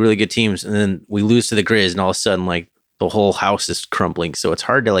to two really good teams, and then we lose to the Griz, and all of a sudden, like, the whole house is crumbling. So it's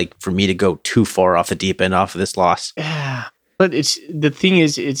hard to, like, for me to go too far off the deep end off of this loss. Yeah, but the thing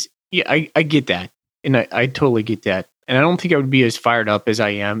is, I get that, and I totally get that, and I don't think I would be as fired up as I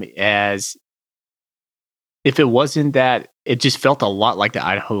am as if it wasn't that. It just felt a lot like the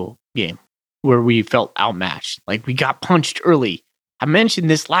Idaho game where we felt outmatched, like we got punched early. I mentioned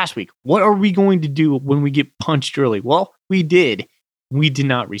this last week. What are we going to do when we get punched early? Well, we did. We did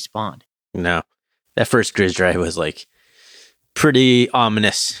not respond. No. That first Griz drive was like pretty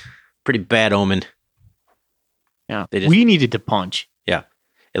ominous, pretty bad omen. Yeah. We needed to punch. Yeah.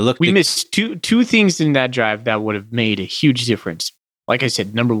 It looked. We missed two things in that drive that would have made a huge difference. Like I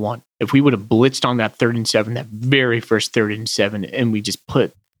said, number one, if we would have blitzed on that 3rd and 7, that very first 3rd and 7, and we just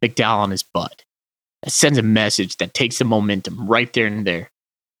put McDowell on his butt, that sends a message that takes the momentum right there and there.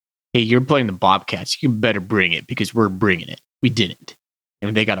 Hey, you're playing the Bobcats. You better bring it, because we're bringing it. We didn't.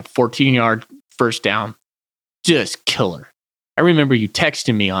 And they got a 14-yard first down. Just killer. I remember you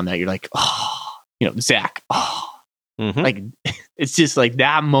texting me on that. You're like, Zach, Like, it's just like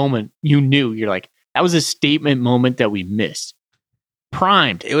that moment you knew. You're like, that was a statement moment that we missed.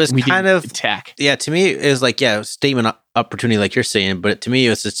 Primed. It was kind of attack. Yeah, to me, it was like, a statement opportunity, like you're saying. But to me, it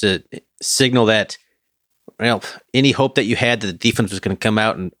was just a signal that, any hope that you had that the defense was going to come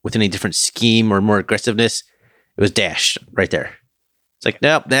out and with any different scheme or more aggressiveness, it was dashed right there. It's like,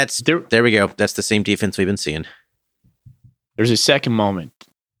 nope, there we go. That's the same defense we've been seeing. There's a second moment.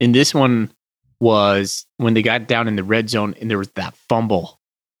 And this one was when they got down in the red zone and there was that fumble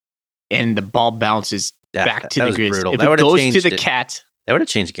and the ball bounces back to the Griz. Brutal. If it goes to the Cats. That would have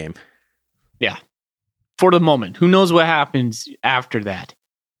changed the game. Yeah. For the moment. Who knows what happens after that?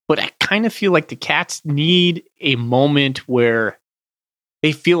 But I kind of feel like the Cats need a moment where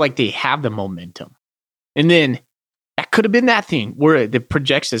they feel like they have the momentum. And then that could have been that thing where the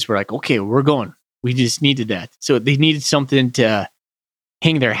projections were like, okay, we're going. We just needed that. So they needed something to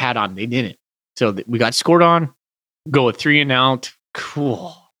hang their hat on. They didn't. So we got scored on, go a 3 and out.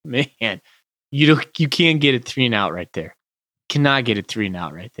 Cool. Man, you can't get a 3 and out right there. Cannot get a 3 and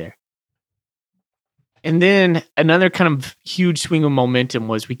out right there. And then another kind of huge swing of momentum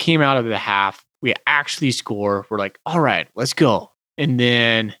was we came out of the half. We actually score. We're like, all right, let's go. And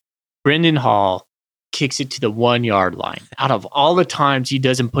then Brendan Hall kicks it to the 1 yard line. Out of all the times he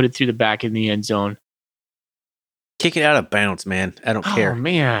doesn't put it through the back in the end zone. Kick it out of bounds, man. I don't care. Oh,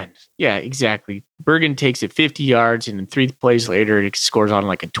 man. Yeah, exactly. Bergen takes it 50 yards, and then 3 plays later, it scores on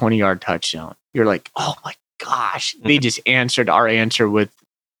like a 20-yard touchdown. You're like, oh, my gosh. They just answered our answer with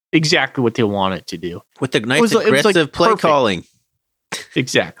exactly what they wanted to do. With the nice aggressive play calling.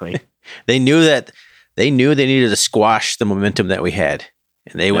 Exactly. They knew they needed to squash the momentum that we had,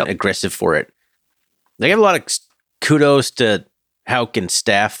 and they went aggressive for it. They gave a lot of kudos to Houck and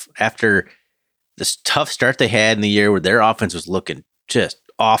staff after this tough start they had in the year where their offense was looking just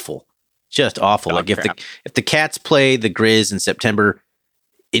awful. Just awful. Like if the Cats play the Griz in September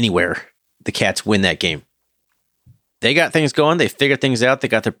anywhere, the Cats win that game. They got things going. They figured things out. They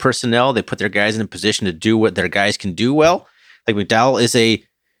got their personnel. They put their guys in a position to do what their guys can do well. Like McDowell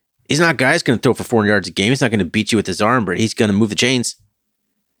he's not a guy who's going to throw for 400 yards a game. He's not going to beat you with his arm, but he's going to move the chains.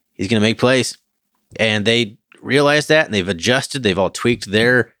 He's going to make plays. And they realized that, and they've adjusted. They've all tweaked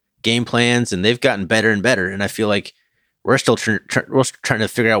their game plans, and they've gotten better and better. And I feel like we're still trying to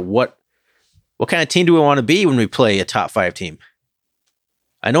figure out what kind of team do we want to be when we play a top 5 team.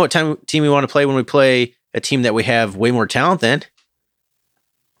 I know what team we want to play when we play a team that we have way more talent than.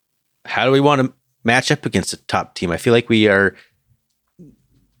 How do we want to match up against a top team? I feel like we are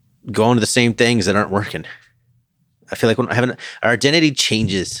going to the same things that aren't working. I feel like our identity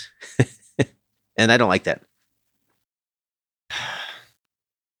changes, and I don't like that.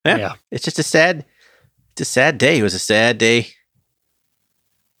 Yeah, it's just a sad day. It was a sad day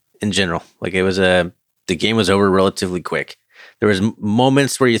in general. Like the game was over relatively quick. There was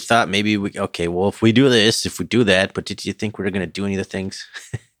moments where you thought maybe if we do this, if we do that, but did you think we were going to do any of the things?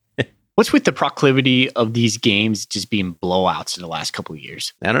 What's with the proclivity of these games just being blowouts in the last couple of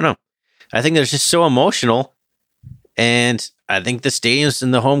years? I don't know. I think they're just so emotional, and I think the stadiums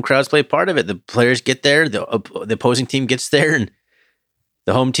and the home crowds play part of it. The players get there, the opposing team gets there, and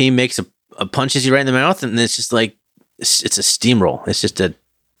the home team makes a punches you right in the mouth, and it's just like it's a steamroll. It's just a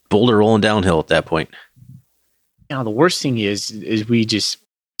boulder rolling downhill at that point. Now, the worst thing is we just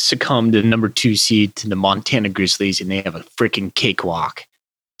succumbed to the number 2 seed to the Montana Grizzlies, and they have a freaking cakewalk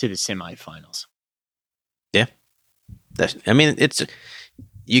to the semifinals. Yeah.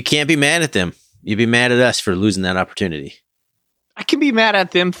 You can't be mad at them. You'd be mad at us for losing that opportunity. I can be mad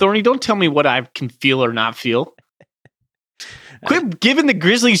at them, Thorny. Don't tell me what I can feel or not feel. Quit giving the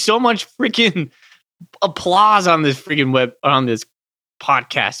Grizzlies so much freaking applause on this freaking on this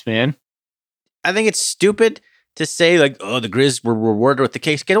podcast, man. I think it's stupid to say like, oh, the Grizz were rewarded with the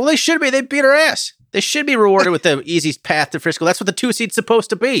cake. Well, they should be. They beat our ass. They should be rewarded with the easiest path to Frisco. That's what the 2 seed's supposed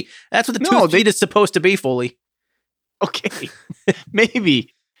to be. That's what the 2 seed is supposed to be, Foley. Okay,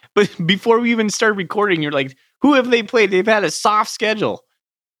 maybe. But before we even start recording, you're like, who have they played? They've had a soft schedule.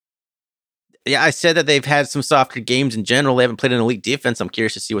 Yeah, I said that they've had some softer games in general. They haven't played an elite defense. I'm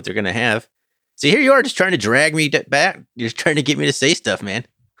curious to see what they're going to have. See, here you are just trying to drag me back. You're trying to get me to say stuff, man.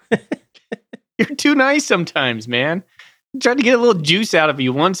 You're too nice sometimes, man. I'm trying to get a little juice out of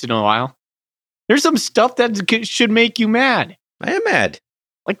you once in a while. There's some stuff that should make you mad. I am mad.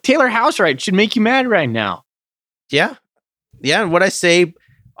 Like Taylor Housewright should make you mad right now. Yeah. Yeah, and what I say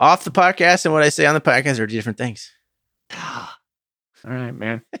off the podcast and what I say on the podcast are different things. All right,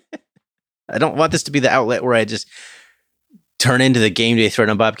 man. I don't want this to be the outlet where I just turn into the game day threat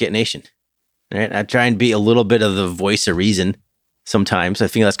on Bobcat Nation. All right? I try and be a little bit of the voice of reason sometimes. I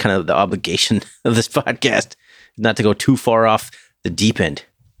think that's kind of the obligation of this podcast, not to go too far off the deep end.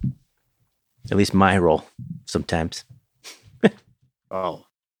 At least my role sometimes. Oh,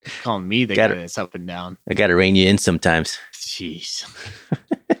 you're calling me the guy that's up and down. I got to rein you in sometimes. Jeez.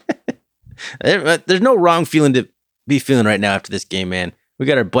 There's no wrong feeling to be feeling right now after this game, man. We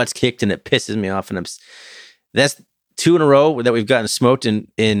got our butts kicked and it pisses me off. And that's 2 in a row that we've gotten smoked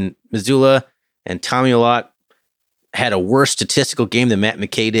in Missoula. And Tommy Olot had a worse statistical game than Matt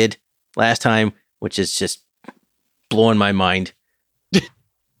McKay did last time, which is just blowing my mind.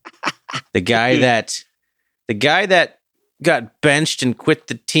 The guy that got benched and quit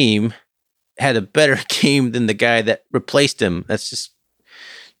the team had a better game than the guy that replaced him. That's just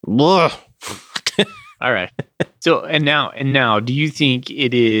ugh. All right. So and now, do you think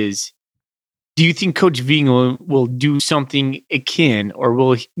Coach Ving will do something akin, or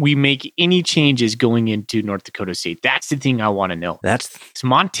will we make any changes going into North Dakota State? That's the thing I want to know. So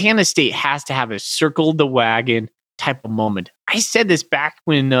Montana State has to have a circle the wagon type of moment. I said this back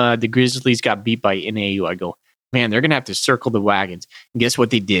when the Grizzlies got beat by NAU. I go, man, they're going to have to circle the wagons. And guess what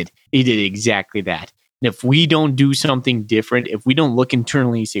they did? They did exactly that. And if we don't do something different, if we don't look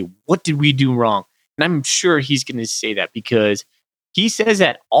internally and say, what did we do wrong? And I'm sure he's going to say that because he says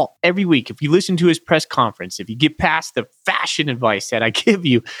that every week. If you listen to his press conference, if you get past the fashion advice that I give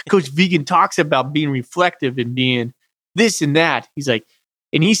you, Coach Vegan talks about being reflective and being this and that. He's like,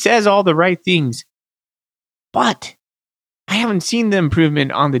 and he says all the right things, but I haven't seen the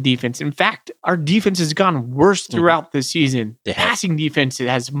improvement on the defense. In fact, our defense has gotten worse throughout the season. The passing defense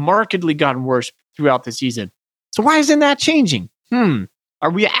has markedly gotten worse throughout the season. So why isn't that changing? Are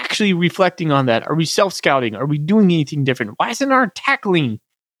we actually reflecting on that? Are we self-scouting? Are we doing anything different? Why isn't our tackling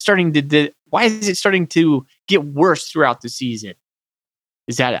starting to why is it starting to get worse throughout the season?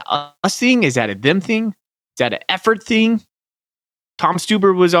 Is that a us thing? Is that a them thing? Is that an effort thing? Tom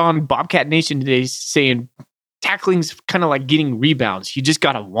Stuber was on Bobcat Nation today saying tackling's kind of like getting rebounds. You just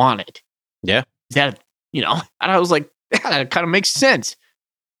got to want it. Yeah. Is that, and I was like, yeah, that kind of makes sense.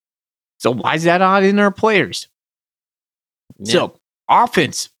 So why is that not in our players? Yeah. So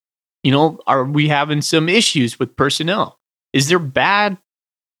offense, are we having some issues with personnel? Is there bad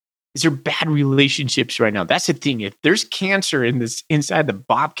relationships right now? That's the thing. If there's cancer inside the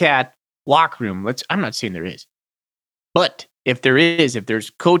Bobcat locker room, I'm not saying there is, but if there's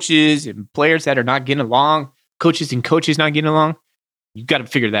coaches and players that are not getting along, coaches and coaches not getting along, You got to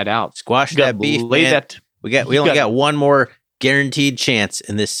figure that out. Squash that beef, man. We only got one more guaranteed chance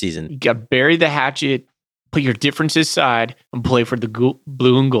in this season. You got to bury the hatchet, put your differences aside, and play for the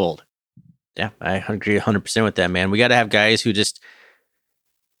blue and gold. Yeah, I agree 100% with that, man. We got to have guys who just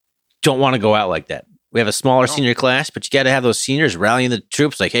don't want to go out like that. We have a smaller senior class, but you got to have those seniors rallying the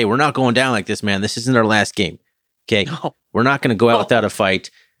troops like, hey, we're not going down like this, man. This isn't our last game. Okay? No. We're not going to go out without a fight.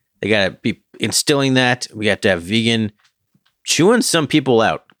 They got to be instilling that. We got to have Vegan chewing some people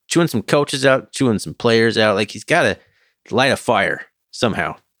out, chewing some coaches out, chewing some players out. Like, he's got to light a fire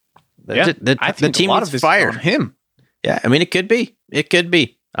somehow. I think the team a lot needs of this fire. Is on him. Yeah, I mean, it could be. It could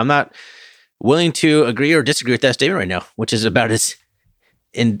be. I'm not willing to agree or disagree with that statement right now, which is about as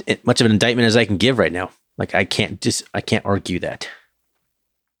much of an indictment as I can give right now. Like, I can't argue that.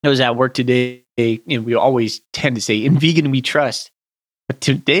 I was at work today, and we always tend to say, in Vegan we trust. But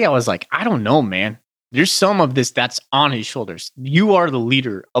today I was like, I don't know, man. There's some of this that's on his shoulders. You are the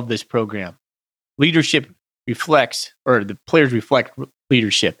leader of this program. Leadership reflects, or the players reflect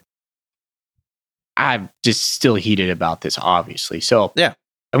leadership. I'm just still heated about this, obviously. So yeah,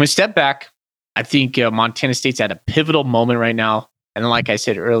 I'm going to step back. I think Montana State's at a pivotal moment right now. And like I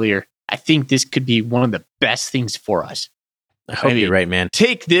said earlier, I think this could be one of the best things for us. I hope you're right, man.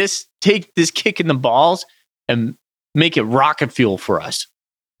 Take this kick in the balls and make it rocket fuel for us.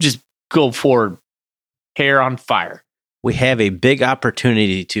 Just go forward, hair on fire. We have a big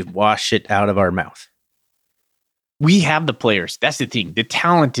opportunity to wash it out of our mouth. We have the players. That's the thing. The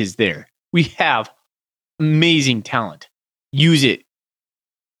talent is there. We have amazing talent. Use it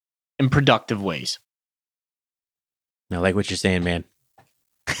in productive ways. I like what you're saying, man.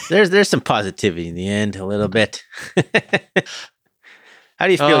 There's some positivity in the end, a little bit. How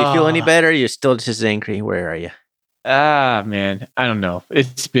do you feel? You feel any better? You're still just as angry? Where are you? Man, I don't know.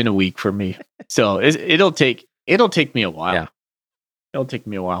 It's been a week for me, so it'll take me a while. Yeah, it'll take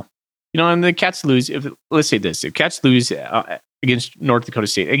me a while. You know, and the Cats lose. Let's say this: if Cats lose against North Dakota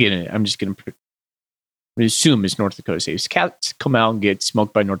State again, I'm just going to assume it's North Dakota State. If Cats come out and get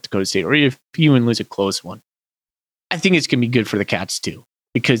smoked by North Dakota State, or if you even lose a close one, I think it's going to be good for the Cats too,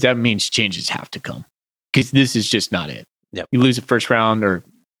 because that means changes have to come. Because this is just not it. Yep. You lose a first round or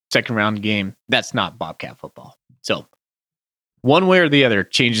second round game, that's not Bobcat football. So one way or the other,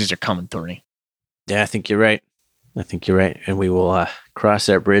 changes are coming, Thorny. Yeah, I think you're right. And we will cross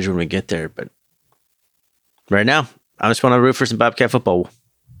that bridge when we get there. But right now, I just want to root for some Bobcat football.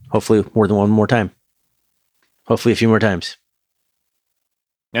 Hopefully more than one more time. Hopefully a few more times.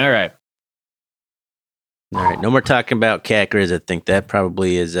 All right. No more talking about Cat Griz. I think that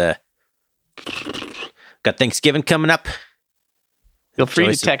probably is... got Thanksgiving coming up. Feel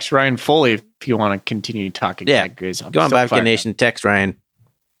free to text Ryan Foley if you want to continue talking Cat Griz. Go on Bobcat Nation. Text Ryan.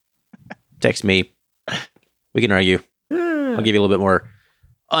 Text me. We can argue. I'll give you a little bit more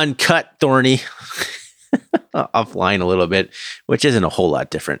uncut, Thorny. Offline a little bit, which isn't a whole lot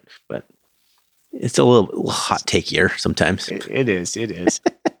different, but it's a little hot takier sometimes. It is.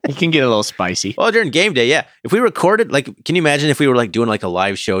 It can get a little spicy. Well, during game day, yeah. If we recorded, like, can you imagine if we were like doing like a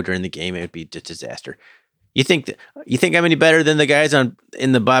live show during the game? It would be a disaster. You think I'm any better than the guys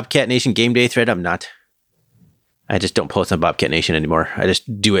in the Bobcat Nation game day thread? I'm not. I just don't post on Bobcat Nation anymore. I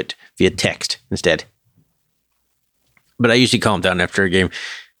just do it via text instead. But I usually calm down after a game.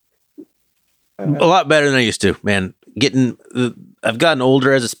 A lot better than I used to, man. I've gotten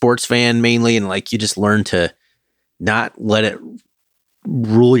older as a sports fan mainly, and like you just learn to not let it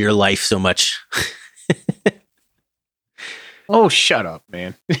rule your life so much. Oh, shut up,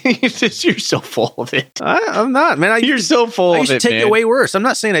 man. You're so full of it. I'm not, man. You're so full of it, I used to take it way worse. I'm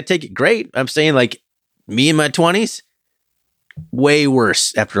not saying I take it great. I'm saying like me in my 20s, way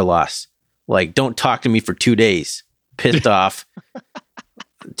worse after a loss. Like, don't talk to me for 2 days. Pissed off.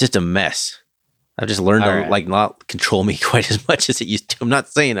 Just a mess. I've just learned to like not control me quite as much as it used to. I'm not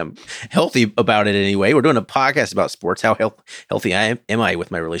saying I'm healthy about it anyway. We're doing a podcast about sports. How healthy am I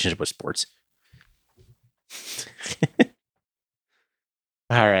with my relationship with sports?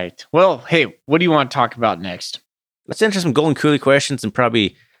 All right. Well, hey, what do you want to talk about next? Let's enter some Golden Coolie questions and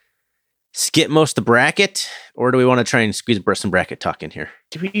probably skip most of the bracket, or do we want to try and squeeze some bracket talk in here?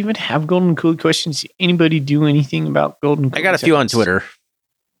 Do we even have Golden Coolie questions? Anybody do anything about Golden Coolie? I got a few on Twitter.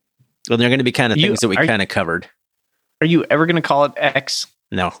 Well, they're going to be kind of things that we kind of covered. Are you ever going to call it X?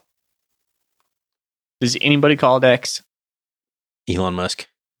 No. Does anybody call it X? Elon Musk.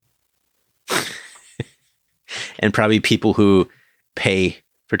 And probably people who pay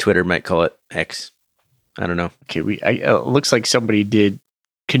for Twitter might call it X. I don't know. Okay, it looks like somebody did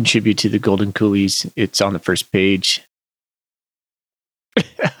contribute to the Golden Coolies. It's on the first page.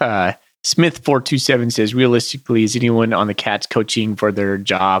 Smith427 says, realistically, is anyone on the Cats coaching for their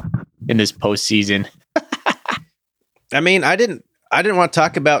job in this postseason? I mean, I didn't want to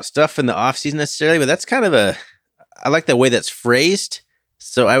talk about stuff in the offseason necessarily, but that's kind of I like the way that's phrased.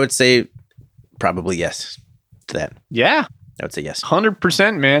 So I would say probably yes to that. Yeah. I would say yes.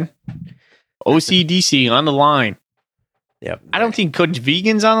 100%, man. OCDC on the line. Yep. I don't think Coach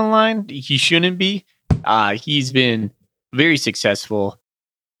Vegan's on the line. He shouldn't be. He's been very successful.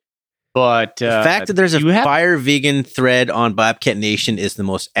 But the fact that there's a Fire Vegan thread on Bobcat Nation is the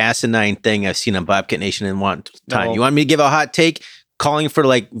most asinine thing I've seen on Bobcat Nation in one time. No. You want me to give a hot take? Calling for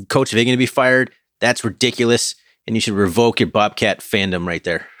like Coach Vegan to be fired? That's ridiculous. And you should revoke your Bobcat fandom right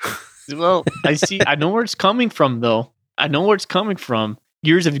there. Well, I know where it's coming from, though. I know where it's coming from.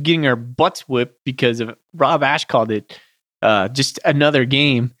 Years of getting our butts whipped because of Rob Ash called it just another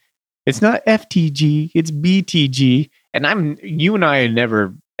game. It's not FTG, it's BTG. And you and I are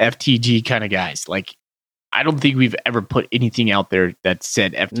never FTG kind of guys. Like, I don't think we've ever put anything out there that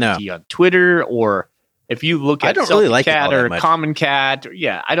said FTG on Twitter, or if you look at I don't really like Cat or Common Cat,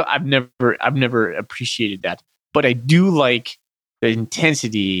 I've never appreciated that. But I do like the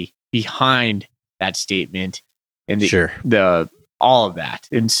intensity behind that statement and the all of that.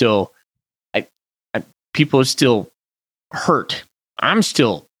 And so I people are still hurt. I'm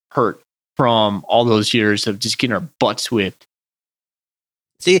still hurt from all those years of just getting our butts whipped.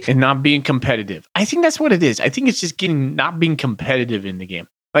 See, and not being competitive. I think that's what it is. I think it's just not being competitive in the game.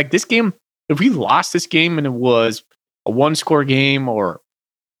 Like this game, if we lost this game and it was a 1-score game or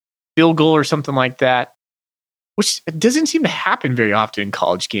field goal or something like that, which doesn't seem to happen very often in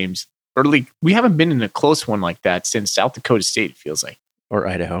college games, or like we haven't been in a close one like that since South Dakota State, it feels like. Or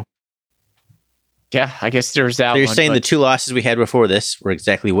Idaho. Yeah, I guess there's that. So you're saying the 2 losses we had before this were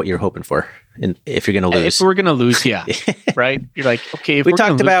exactly what you're hoping for, and if you're going to lose, if we're going to lose, yeah, right. You're like, okay, if we're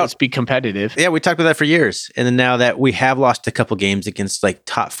talked about, let's be competitive. Yeah, we talked about that for years, and then now that we have lost a couple games against like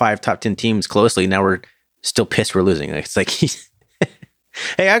top 5, top 10 teams closely, now we're still pissed we're losing. It's like, hey,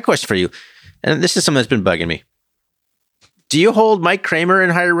 I have a question for you, and this is something that's been bugging me. Do you hold Mike Kramer in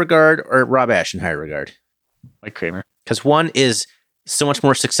higher regard or Rob Ash in higher regard? Mike Kramer, because one is so much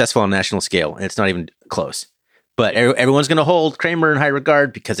more successful on a national scale, and it's not even close. But everyone's going to hold Kramer in high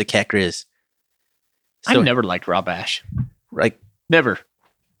regard because of Cat Griz. So, I never liked Rob Ash. Like never.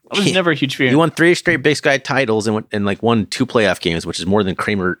 I was never a huge fan. He won 3 straight Big Sky titles and like won 2 playoff games, which is more than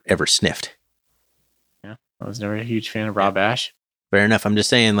Kramer ever sniffed. Yeah, I was never a huge fan of Rob Ash. Fair enough. I'm just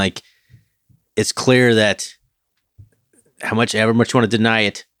saying, like, it's clear that however much you want to deny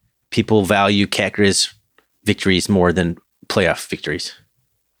it, people value Cat Griz victories more than playoff victories.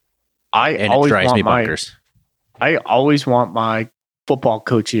 It drives me bonkers. I always want my football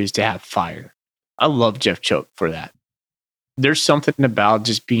coaches to have fire. I love Jeff Choate for that. There's something about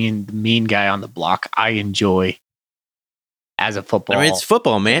just being the mean guy on the block I enjoy as a football. I mean, it's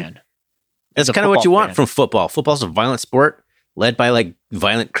football, man. That's kind of what you want from football. Football's a violent sport led by like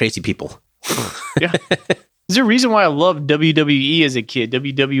violent, crazy people. Yeah. There's a reason why I loved WWE as a kid,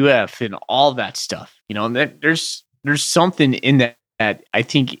 WWF and all that stuff. You know, and there's something in that I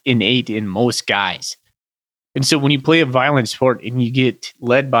think innate in most guys. And so when you play a violent sport and you get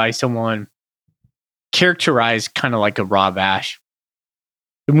led by someone characterized kind of like a Rob Ash,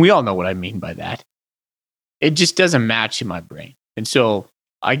 and we all know what I mean by that, it just doesn't match in my brain. And so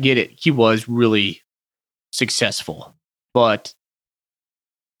I get it. He was really successful, but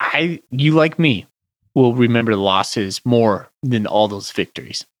you like me will remember the losses more than all those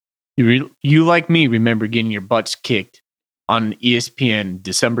victories. You like me remember getting your butts kicked on ESPN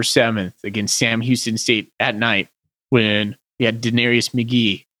December 7th against Sam Houston State at night when we had Denarius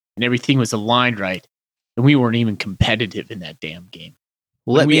McGee and everything was aligned right. And we weren't even competitive in that damn game.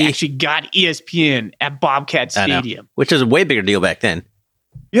 We actually got ESPN at Bobcat Stadium. Which was a way bigger deal back then.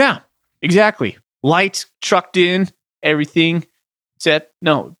 Yeah, exactly. Lights trucked in, everything set.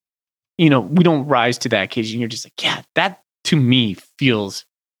 No, we don't rise to that occasion. You're just like, yeah, that to me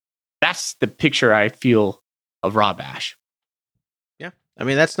that's the picture I feel of Rob Ash. Yeah. I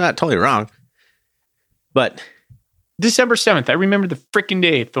mean, that's not totally wrong. But December 7th, I remember the freaking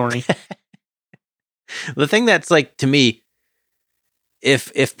day, Thorny. The thing that's like, to me,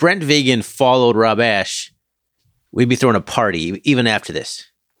 if Brent Vegan followed Rob Ash, we'd be throwing a party even after this.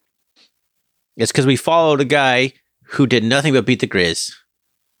 It's because we followed a guy who did nothing but beat the Griz.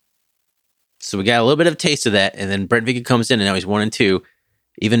 So we got a little bit of a taste of that, and then Brent Vegan comes in, and now he's 1-2.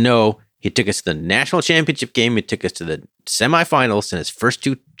 Even though he took us to the national championship game, he took us to the semifinals in his first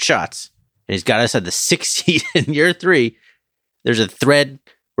 2 shots, and he's got us at the 6th seed in year 3. There's a thread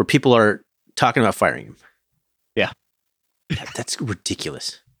where people are talking about firing him. Yeah. That's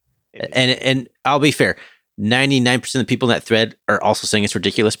ridiculous. And I'll be fair. 99% of the people in that thread are also saying it's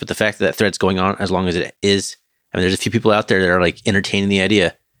ridiculous, but the fact that thread's going on as long as it is, I mean, there's a few people out there that are like entertaining the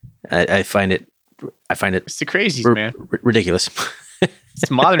idea. I find it. It's the craziest, man. Ridiculous. It's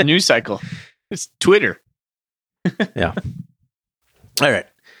a modern news cycle. It's Twitter. Yeah. All right.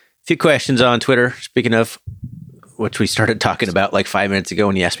 A few questions on Twitter. Speaking of which, we started talking about like 5 minutes ago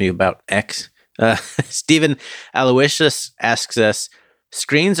when you asked me about X. Stephen Aloysius asks us,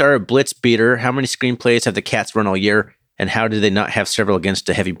 screens are a blitz beater. How many screen plays have the Cats run all year? And how do they not have several against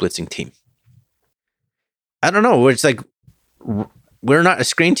a heavy blitzing team? I don't know. It's like, we're not a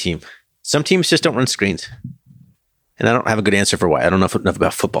screen team. Some teams just don't run screens. And I don't have a good answer for why. I don't know enough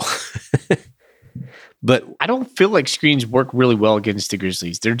about football. But I don't feel like screens work really well against the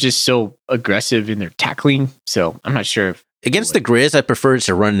Grizzlies. They're just so aggressive in their tackling. So I'm not sure if against the Griz, I prefer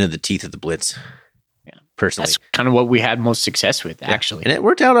to run into the teeth of the blitz. Yeah, personally, that's kind of what we had most success with, actually. And it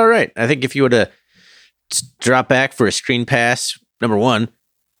worked out all right. I think if you were to drop back for a screen pass, number one,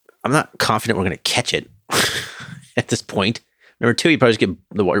 I'm not confident we're going to catch it at this point. Number two, you probably just get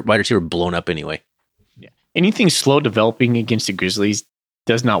the wide receiver blown up anyway. Yeah, anything slow developing against the Grizzlies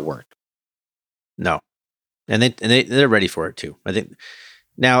does not work. No. And they're ready for it too. I think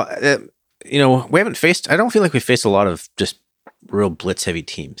now, we haven't faced, I don't feel like we faced a lot of just real blitz heavy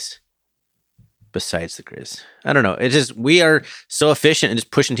teams besides the Griz. I don't know. It's just, we are so efficient in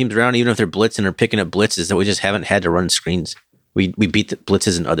just pushing teams around, even if they're blitzing or picking up blitzes, that we just haven't had to run screens. We beat the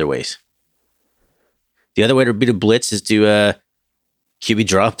blitzes in other ways. The other way to beat a blitz is to QB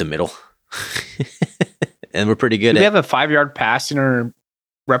draw up the middle. And we're pretty good Do we have a 5-yard pass in our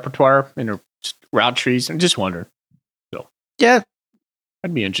repertoire, in our route trees? I'm just wondering. So yeah,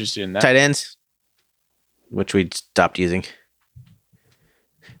 I'd be interested in that. Tight ends, which we stopped using.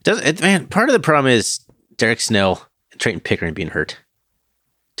 Man, part of the problem is Derek Snell and Trayton Pickering being hurt.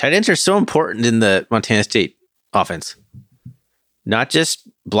 Tight ends are so important in the Montana State offense. Not just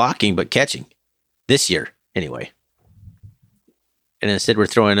blocking, but catching. This year, anyway. And instead, we're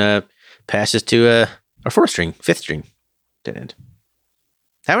throwing passes to our 4th string, 5th string tight end.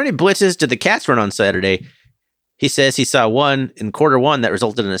 How many blitzes did the Cats run on Saturday? He says he saw one in quarter one that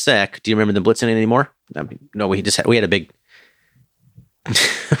resulted in a sack. Do you remember them blitzing anymore? No, we had a big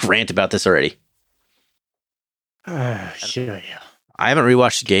rant about this already. Sure, yeah. I haven't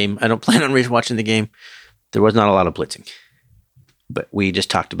rewatched the game. I don't plan on rewatching the game. There was not a lot of blitzing. But we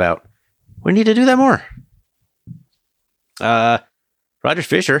just talked about we need to do that more. Roger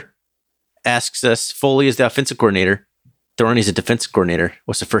Fisher asks us, Foley is the offensive coordinator. Thorny's a defensive coordinator.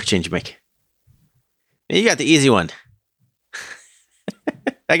 What's the first change you make? You got the easy one.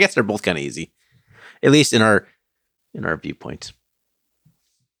 I guess they're both kind of easy, at least in our viewpoints.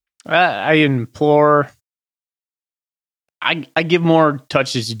 I implore. I give more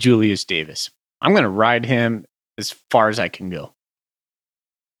touches to Julius Davis. I'm going to ride him as far as I can go.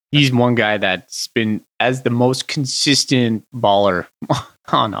 He's one guy that's been as the most consistent baller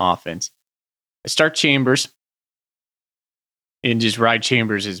on offense. I start Chambers and just ride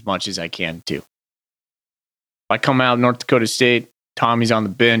Chambers as much as I can too. If I come out of North Dakota State, Tommy's on the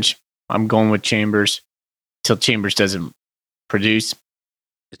bench. I'm going with Chambers till Chambers doesn't produce.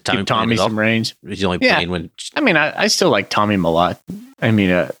 Give Tommy some reins. He's only playing when. I mean, I still like Tommy a lot. I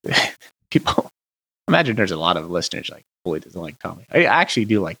mean, people. Imagine there's a lot of listeners like Foley doesn't like Tommy. I actually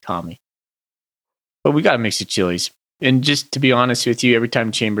do like Tommy, but we got to mix the chilies. And just to be honest with you, every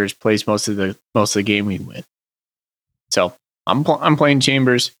time Chambers plays most of the game, we win. So I'm playing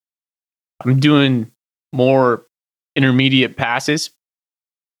Chambers. I'm doing more intermediate passes.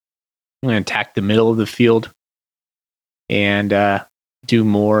 I'm going to attack the middle of the field and do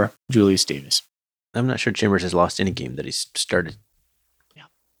more Julius Davis. I'm not sure Chambers has lost any game that he's started. Yeah,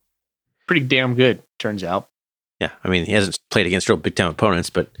 pretty damn good, turns out. Yeah, I mean, he hasn't played against real big-time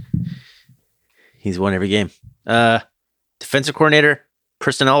opponents, but he's won every game. Defensive coordinator,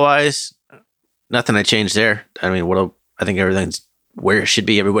 personnel-wise, nothing I changed there. I mean, I think everything's where it should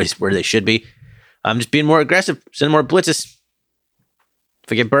be. Everybody's where they should be. I'm just being more aggressive, sending more blitzes.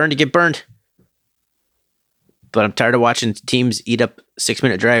 If I get burned, you get burned. But I'm tired of watching teams eat up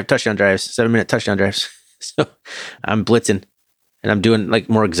 6-minute touchdown drives, 7-minute touchdown drives. So I'm blitzing. And I'm doing like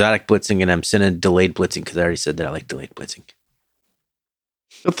more exotic blitzing, and I'm sending delayed blitzing because I already said that I like delayed blitzing.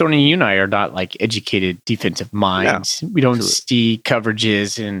 So Thorny, you and I are not like educated defensive minds. No, we don't see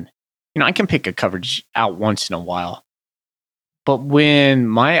coverages, and I can pick a coverage out once in a while. But when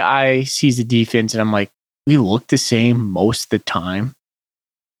my eye sees the defense and I'm like, we look the same most of the time,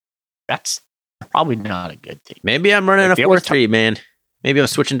 that's probably not a good thing. Maybe I'm running a 4-3, man. Maybe I'm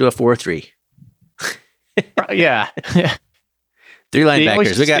switching to a 4-3. Yeah. 3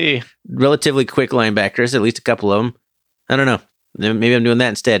 linebackers. We got say, relatively quick linebackers, at least a couple of them. I don't know. Maybe I'm doing that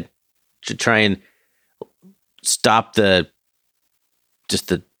instead. Should try and stop the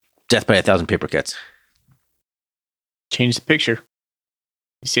death by 1,000 paper cuts. change the picture.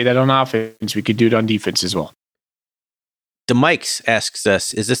 You say that on offense, we could do it on defense as well. DeMikes asks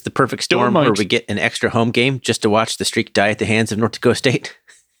us, is this the perfect storm where we get an extra home game just to watch the streak die at the hands of North Dakota State?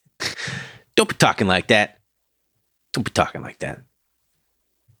 Don't be talking like that. Don't be talking like that.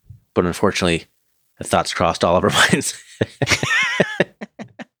 But unfortunately, the thoughts crossed all of our minds.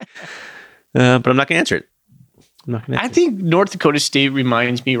 But I'm not going to answer it. I think North Dakota State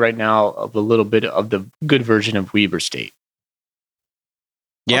reminds me right now of a little bit of the good version of Weber State.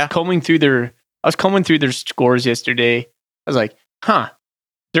 Yeah. I was combing through their scores yesterday. I was like,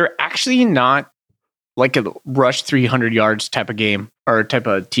 they're actually not like a rush 300 yards type of game or type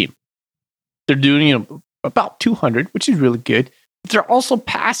of team. They're doing about 200, which is really good. But they're also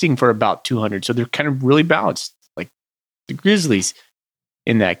passing for about 200, so they're kind of really balanced, like the Grizzlies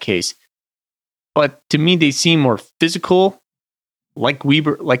in that case. But to me, they seem more physical, like a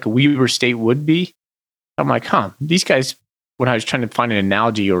Weber State would be. I'm like, these guys. When I was trying to find an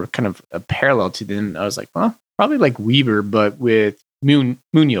analogy or kind of a parallel to them, I was like, well, probably like Weber, but with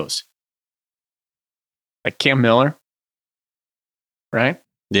Munoz. Like Cam Miller, right?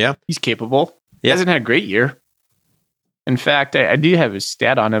 Yeah. He's capable. He Yeah. hasn't had a great year. In fact, I do have a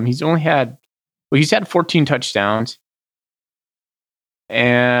stat on him. He's had 14 touchdowns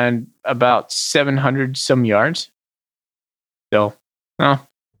and about 700 some yards. So, I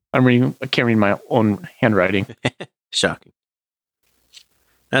can't read my own handwriting. Shocking.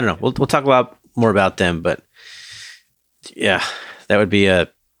 I don't know. We'll talk a lot more about them, but yeah, that would be the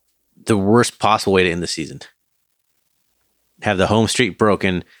worst possible way to end the season. Have the home streak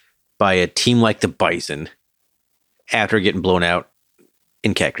broken by a team like the Bison after getting blown out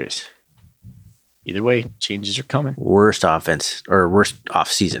in Cactus. Either way, changes are coming. Worst offense or worst off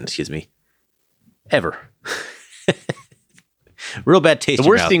season, ever. Real bad taste. The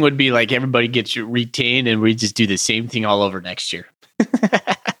worst thing would be like everybody gets retained and we just do the same thing all over next year.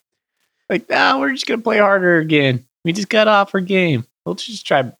 Like, no, we're just gonna play harder again. We just got off our game. We'll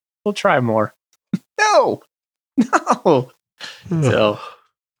try more. No. So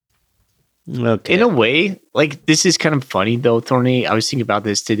okay. in a way, like this is kind of funny though, Thorny. I was thinking about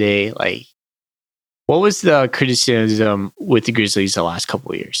this today. Like, what was the criticism with the Grizzlies the last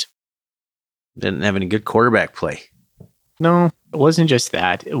couple of years? Didn't have any good quarterback play. No, it wasn't just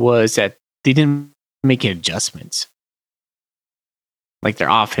that. It was that they didn't make any adjustments. Like their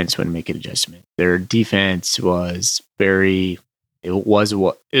offense wouldn't make an adjustment. Their defense was it was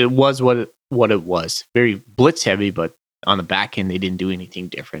what it was. Very blitz heavy, but on the back end, they didn't do anything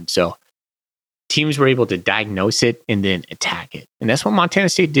different. So teams were able to diagnose it and then attack it. And that's what Montana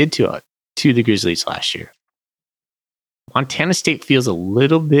State did to the Grizzlies last year. Montana State feels a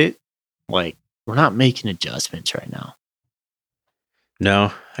little bit like we're not making adjustments right now.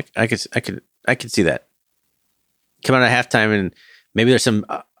 No, I could see that. Come out at halftime and maybe there's some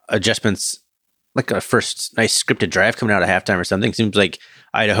adjustments, like a first nice scripted drive coming out at halftime or something. Seems like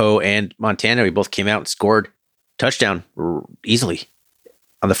Idaho and Montana, we both came out and scored touchdown easily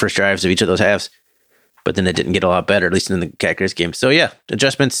on the first drives of each of those halves. But then it didn't get a lot better, at least in the Cactus game. So yeah,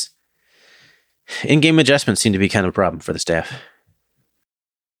 adjustments, in-game adjustments seem to be kind of a problem for the staff.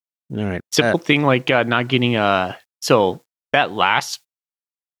 All right. Simple thing like not getting so that last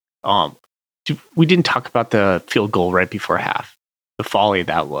we didn't talk about the field goal right before half. The folly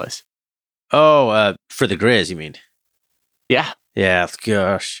that was. Oh, for the Griz, you mean? Yeah. Yeah,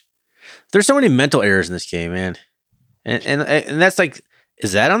 gosh. There's so many mental errors in this game, man. And that's like,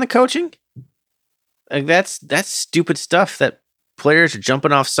 is that on the coaching? Like that's stupid stuff that players are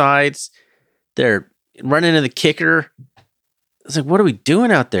jumping off sides. They're running into the kicker. It's like, what are we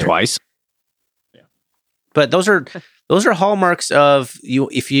doing out there? Twice. Yeah. But those are hallmarks of you.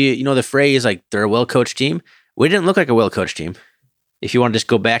 If you know the phrase, like they're a well-coached team. We didn't look like a well-coached team. If you want to just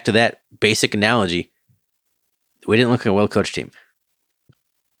go back to that basic analogy, we didn't look like a well-coached team.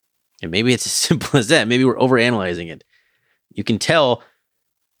 And maybe it's as simple as that. Maybe we're overanalyzing it. You can tell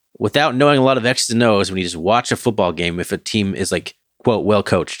without knowing a lot of X's and O's when you just watch a football game if a team is like, quote,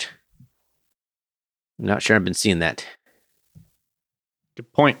 well-coached. I'm not sure I've been seeing that.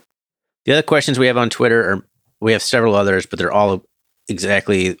 Good point. The other questions we have on Twitter we have several others, but they're all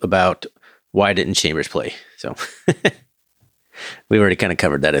exactly about why didn't Chambers play? So we already kind of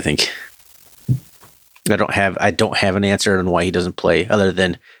covered that, I think. I don't have an answer on why he doesn't play, other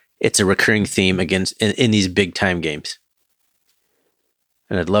than it's a recurring theme in these big time games.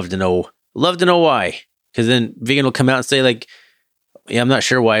 And I'd love to know why. Because then Vegan will come out and say, like, Yeah, I'm not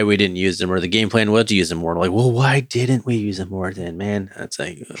sure why we didn't use them, or the game plan was to use them more. Like, well, why didn't we use them more then, man? That's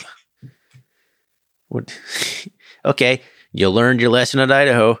like, what? Okay, you learned your lesson at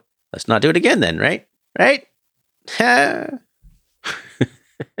Idaho. Let's not do it again then, right? Right? I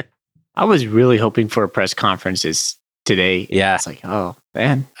was really hoping for a press conference today. Yeah. It's like, oh,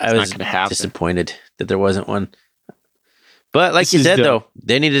 man, I was not gonna happen. disappointed that there wasn't one. But like This you is said, the- though,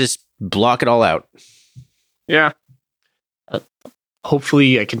 they need to just block it all out. Yeah.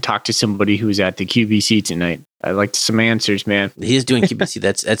 Hopefully, I can talk to somebody who's at the QVC tonight. I'd like some answers, man. He is doing QBC.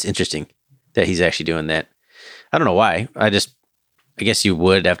 That's interesting that he's actually doing that. I don't know why. I guess you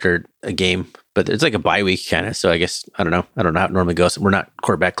would after a game, but it's like a bye week kind of. So I guess I don't know how it normally goes. We're not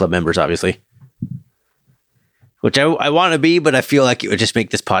quarterback club members, obviously, which I want to be, but I feel like it would just make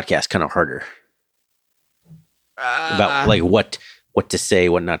this podcast kind of harder about like what to say,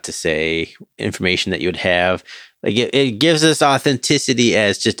 what not to say, information that you would have. Like it gives us authenticity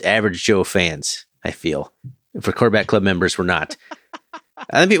as just average Joe fans. I feel for quarterback club members, we're not.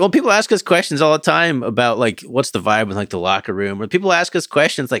 I mean, well, people ask us questions all the time about like what's the vibe in like the locker room, or people ask us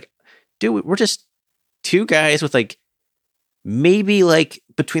questions like, dude, we're just two guys with like maybe like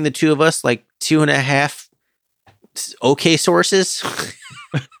between the two of us like 2.5 okay sources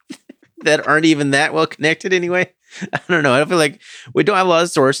that aren't even that well connected anyway. I don't know. I feel like we don't have a lot of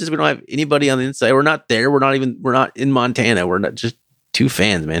sources. We don't have anybody on the inside. We're not there. We're not in Montana. We're not just two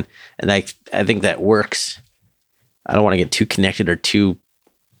fans, man. And I think that works. I don't want to get too connected or too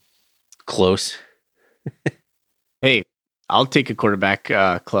close. Hey, I'll take a quarterback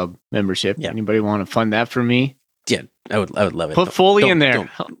club membership. Yeah. Anybody want to fund that for me? Yeah, I would love it. Put Foley in Don't- there.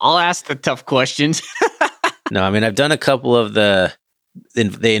 I'll ask the tough questions. No, I mean, I've done a couple of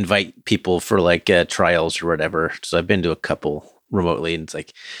they invite people for like trials or whatever. So I've been to a couple remotely, and it's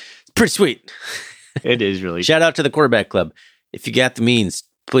like, it's pretty sweet. It is really. Shout out to the quarterback club. If you got the means,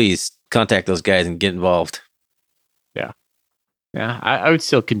 please contact those guys and get involved. Yeah, I would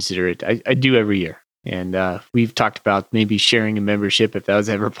still consider it. I do every year. And we've talked about maybe sharing a membership if that was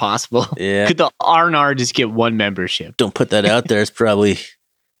ever possible. Yeah. Could the R&R just get one membership? Don't put that out there. It's probably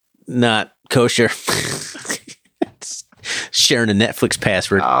not kosher. Sharing a Netflix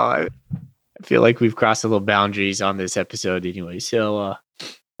password. I feel like we've crossed a little boundaries on this episode anyway. So I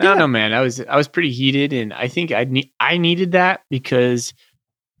don't know, man. I was pretty heated, and I think I needed that because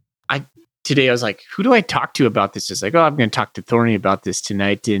today I was like, who do I talk to about this? It's like, oh, I'm going to talk to Thorny about this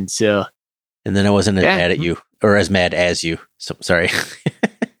tonight, and so. And then I wasn't as mad at you, or as mad as you. So sorry.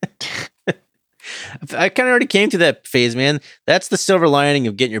 I kind of already came to that phase, man. That's the silver lining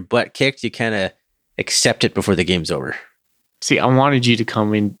of getting your butt kicked. You kind of accept it before the game's over. See, I wanted you to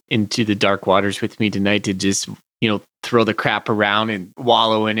come into the dark waters with me tonight to just, throw the crap around and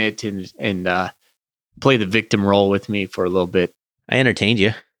wallow in it and play the victim role with me for a little bit. I entertained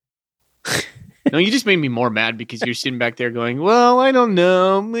you. No, you just made me more mad because you're sitting back there going, well, I don't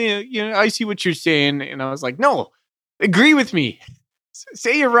know. I see what you're saying. And I was like, no, agree with me.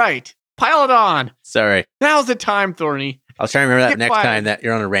 Say you're right. Pile it on. Sorry. Now's the time, Thorny. I'll try to remember that Get next fired. time that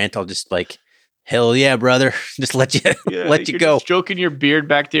you're on a rant. I'll just like, hell yeah, brother. Just let you let you You're go. just stroking your beard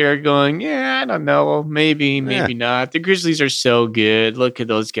back there going, yeah, I don't know. Maybe not. The Grizzlies are so good. Look at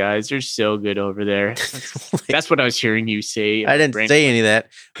those guys. They're so good over there. That's what I was hearing you say. I didn't say any of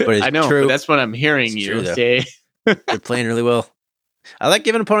that, but it's I know, true. but that's what I'm hearing It's you true, though. say. They're playing really well. I like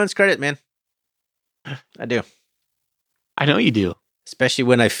giving opponents credit, man. I do. I know you do. Especially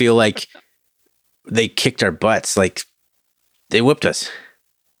when I feel like they kicked our butts. Like, they whipped us.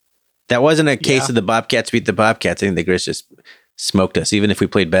 That wasn't a case of the Bobcats beat the Bobcats. I think the Griz just smoked us. Even if we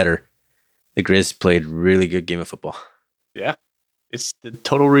played better, the Griz played really good game of football. Yeah. It's the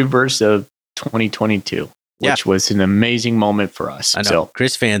total reverse of 2022, which was an amazing moment for us. I know. So,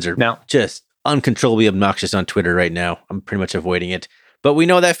 Griz fans are now, just uncontrollably obnoxious on Twitter right now. I'm pretty much avoiding it. But we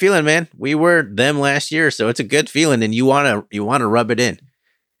know that feeling, man. We were them last year, so it's a good feeling, and you wanna rub it in.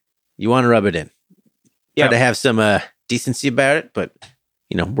 You want to rub it in. Try to have some decency about it, but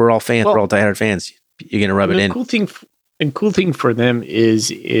we're all fans. We're all diehard fans. You're gonna rub it in. Cool thing for them is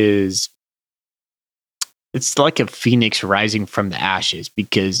it's like a phoenix rising from the ashes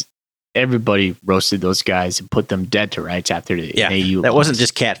because everybody roasted those guys and put them dead to rights after the AU. That wasn't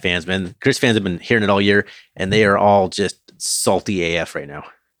just Cat fans, man. Griz fans have been hearing it all year, and they are all just salty AF right now.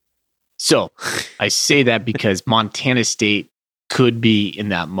 So I say that because Montana State could be in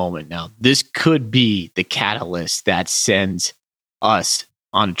that moment now. This could be the catalyst that sends us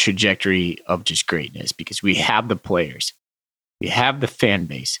on a trajectory of just greatness because we have the players, we have the fan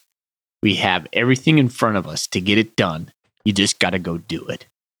base, we have everything in front of us to get it done. You just got to go do it.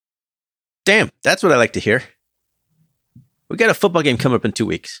 Damn, that's what I like to hear. We got a football game coming up in 2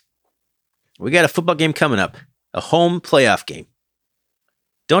 weeks. We got a football game coming up. A home playoff game.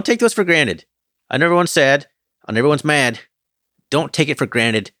 Don't take those for granted. I know everyone's sad. I know everyone's mad. Don't take it for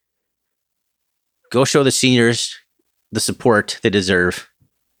granted. Go show the seniors the support they deserve.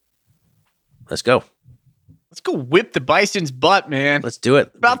 Let's go. Let's go whip the Bison's butt, man. Let's do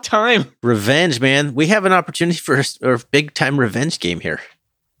it. About time. Revenge, man. We have an opportunity for a big-time revenge game here.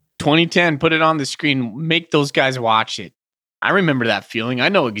 2010, put it on the screen. Make those guys watch it. I remember that feeling. I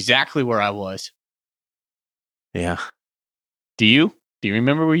know exactly where I was. Yeah. Do you? Do you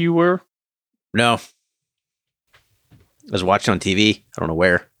remember where you were? No. I was watching on TV. I don't know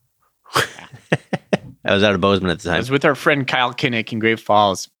where. I was out of Bozeman at the time. I was with our friend Kyle Kinnick in Great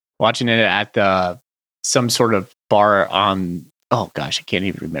Falls, watching it at some sort of bar on, oh gosh, I can't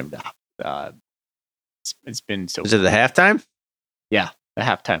even remember that. It's been so. Was it the halftime? Yeah, the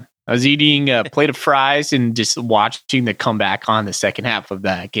halftime. I was eating a plate of fries and just watching the comeback on the second half of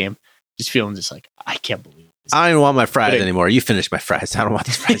that game. Just feeling just like, I can't believe this. I don't want my fries anymore. You finished my fries. I don't want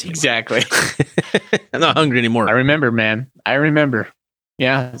these fries anymore. Exactly. I'm not hungry anymore. I remember, man. I remember.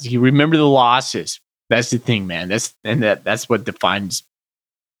 Yeah, you remember the losses. That's the thing, man. That's what defines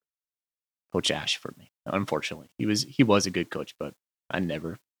Coach Ash for me. Unfortunately, he was a good coach, but I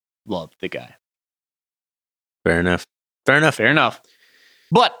never loved the guy. Fair enough.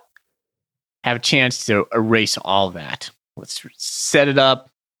 But have a chance to erase all that. Let's set it up.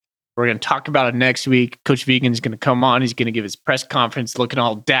 We're going to talk about it next week. Coach Vegan's going to come on. He's going to give his press conference looking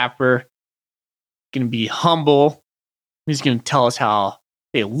all dapper. Going to be humble. He's going to tell us how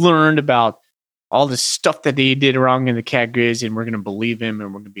they learned about all the stuff that they did wrong in the Cat Griz, and we're going to believe him,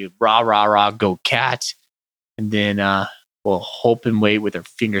 and we're going to be rah, rah, rah, go Cats. And then we'll hope and wait with our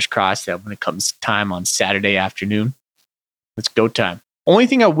fingers crossed that when it comes time on Saturday afternoon, it's go time. Only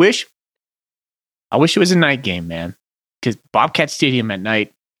thing I wish it was a night game, man, because Bobcat Stadium at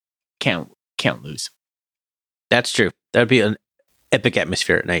night can't lose. That's true. That'd be an epic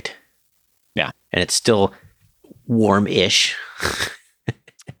atmosphere at night. Yeah. And it's still warm-ish.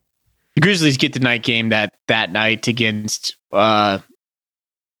 The Grizzlies get the night game that night against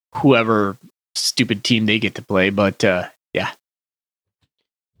whoever stupid team they get to play. But yeah.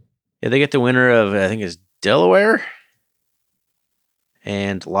 Yeah, they get the winner of, I think it's Delaware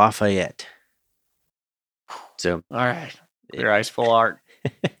and Lafayette. So, all right. Your eyes full art.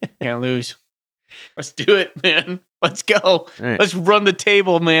 Can't lose. Let's do it, man. Let's go. Right. Let's run the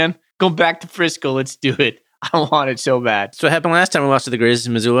table, man. Go back to Frisco. Let's do it. I want it so bad. That's what happened last time we lost to the Griz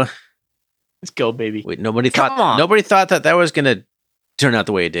in Missoula. Let's go, baby. Wait, nobody thought that was going to turn out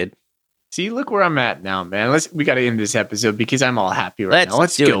the way it did. See, look where I'm at now, man. We got to end this episode because I'm all happy right now.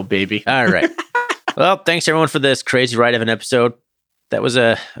 Let's go, baby. All right. Well, thanks everyone for this crazy ride of an episode. That was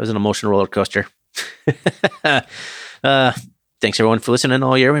an emotional roller coaster. Thanks everyone for listening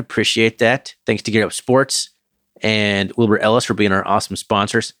all year. We appreciate that. Thanks to Get Up Sports and Wilbur Ellis for being our awesome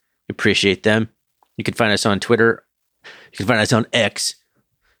sponsors. We appreciate them. You can find us on Twitter. You can find us on X,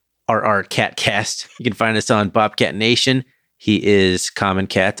 RRCatcast. You can find us on Bobcat Nation. He is Common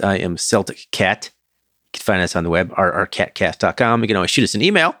Cat. I am Celtic Cat. You can find us on the web, rrcatcast.com. You can always shoot us an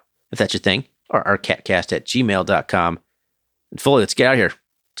email if that's your thing, rrcatcast@gmail.com. And Foley, let's get out of here.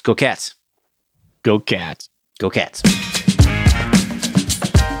 Let's go Cats. Go Cats. Go Cats.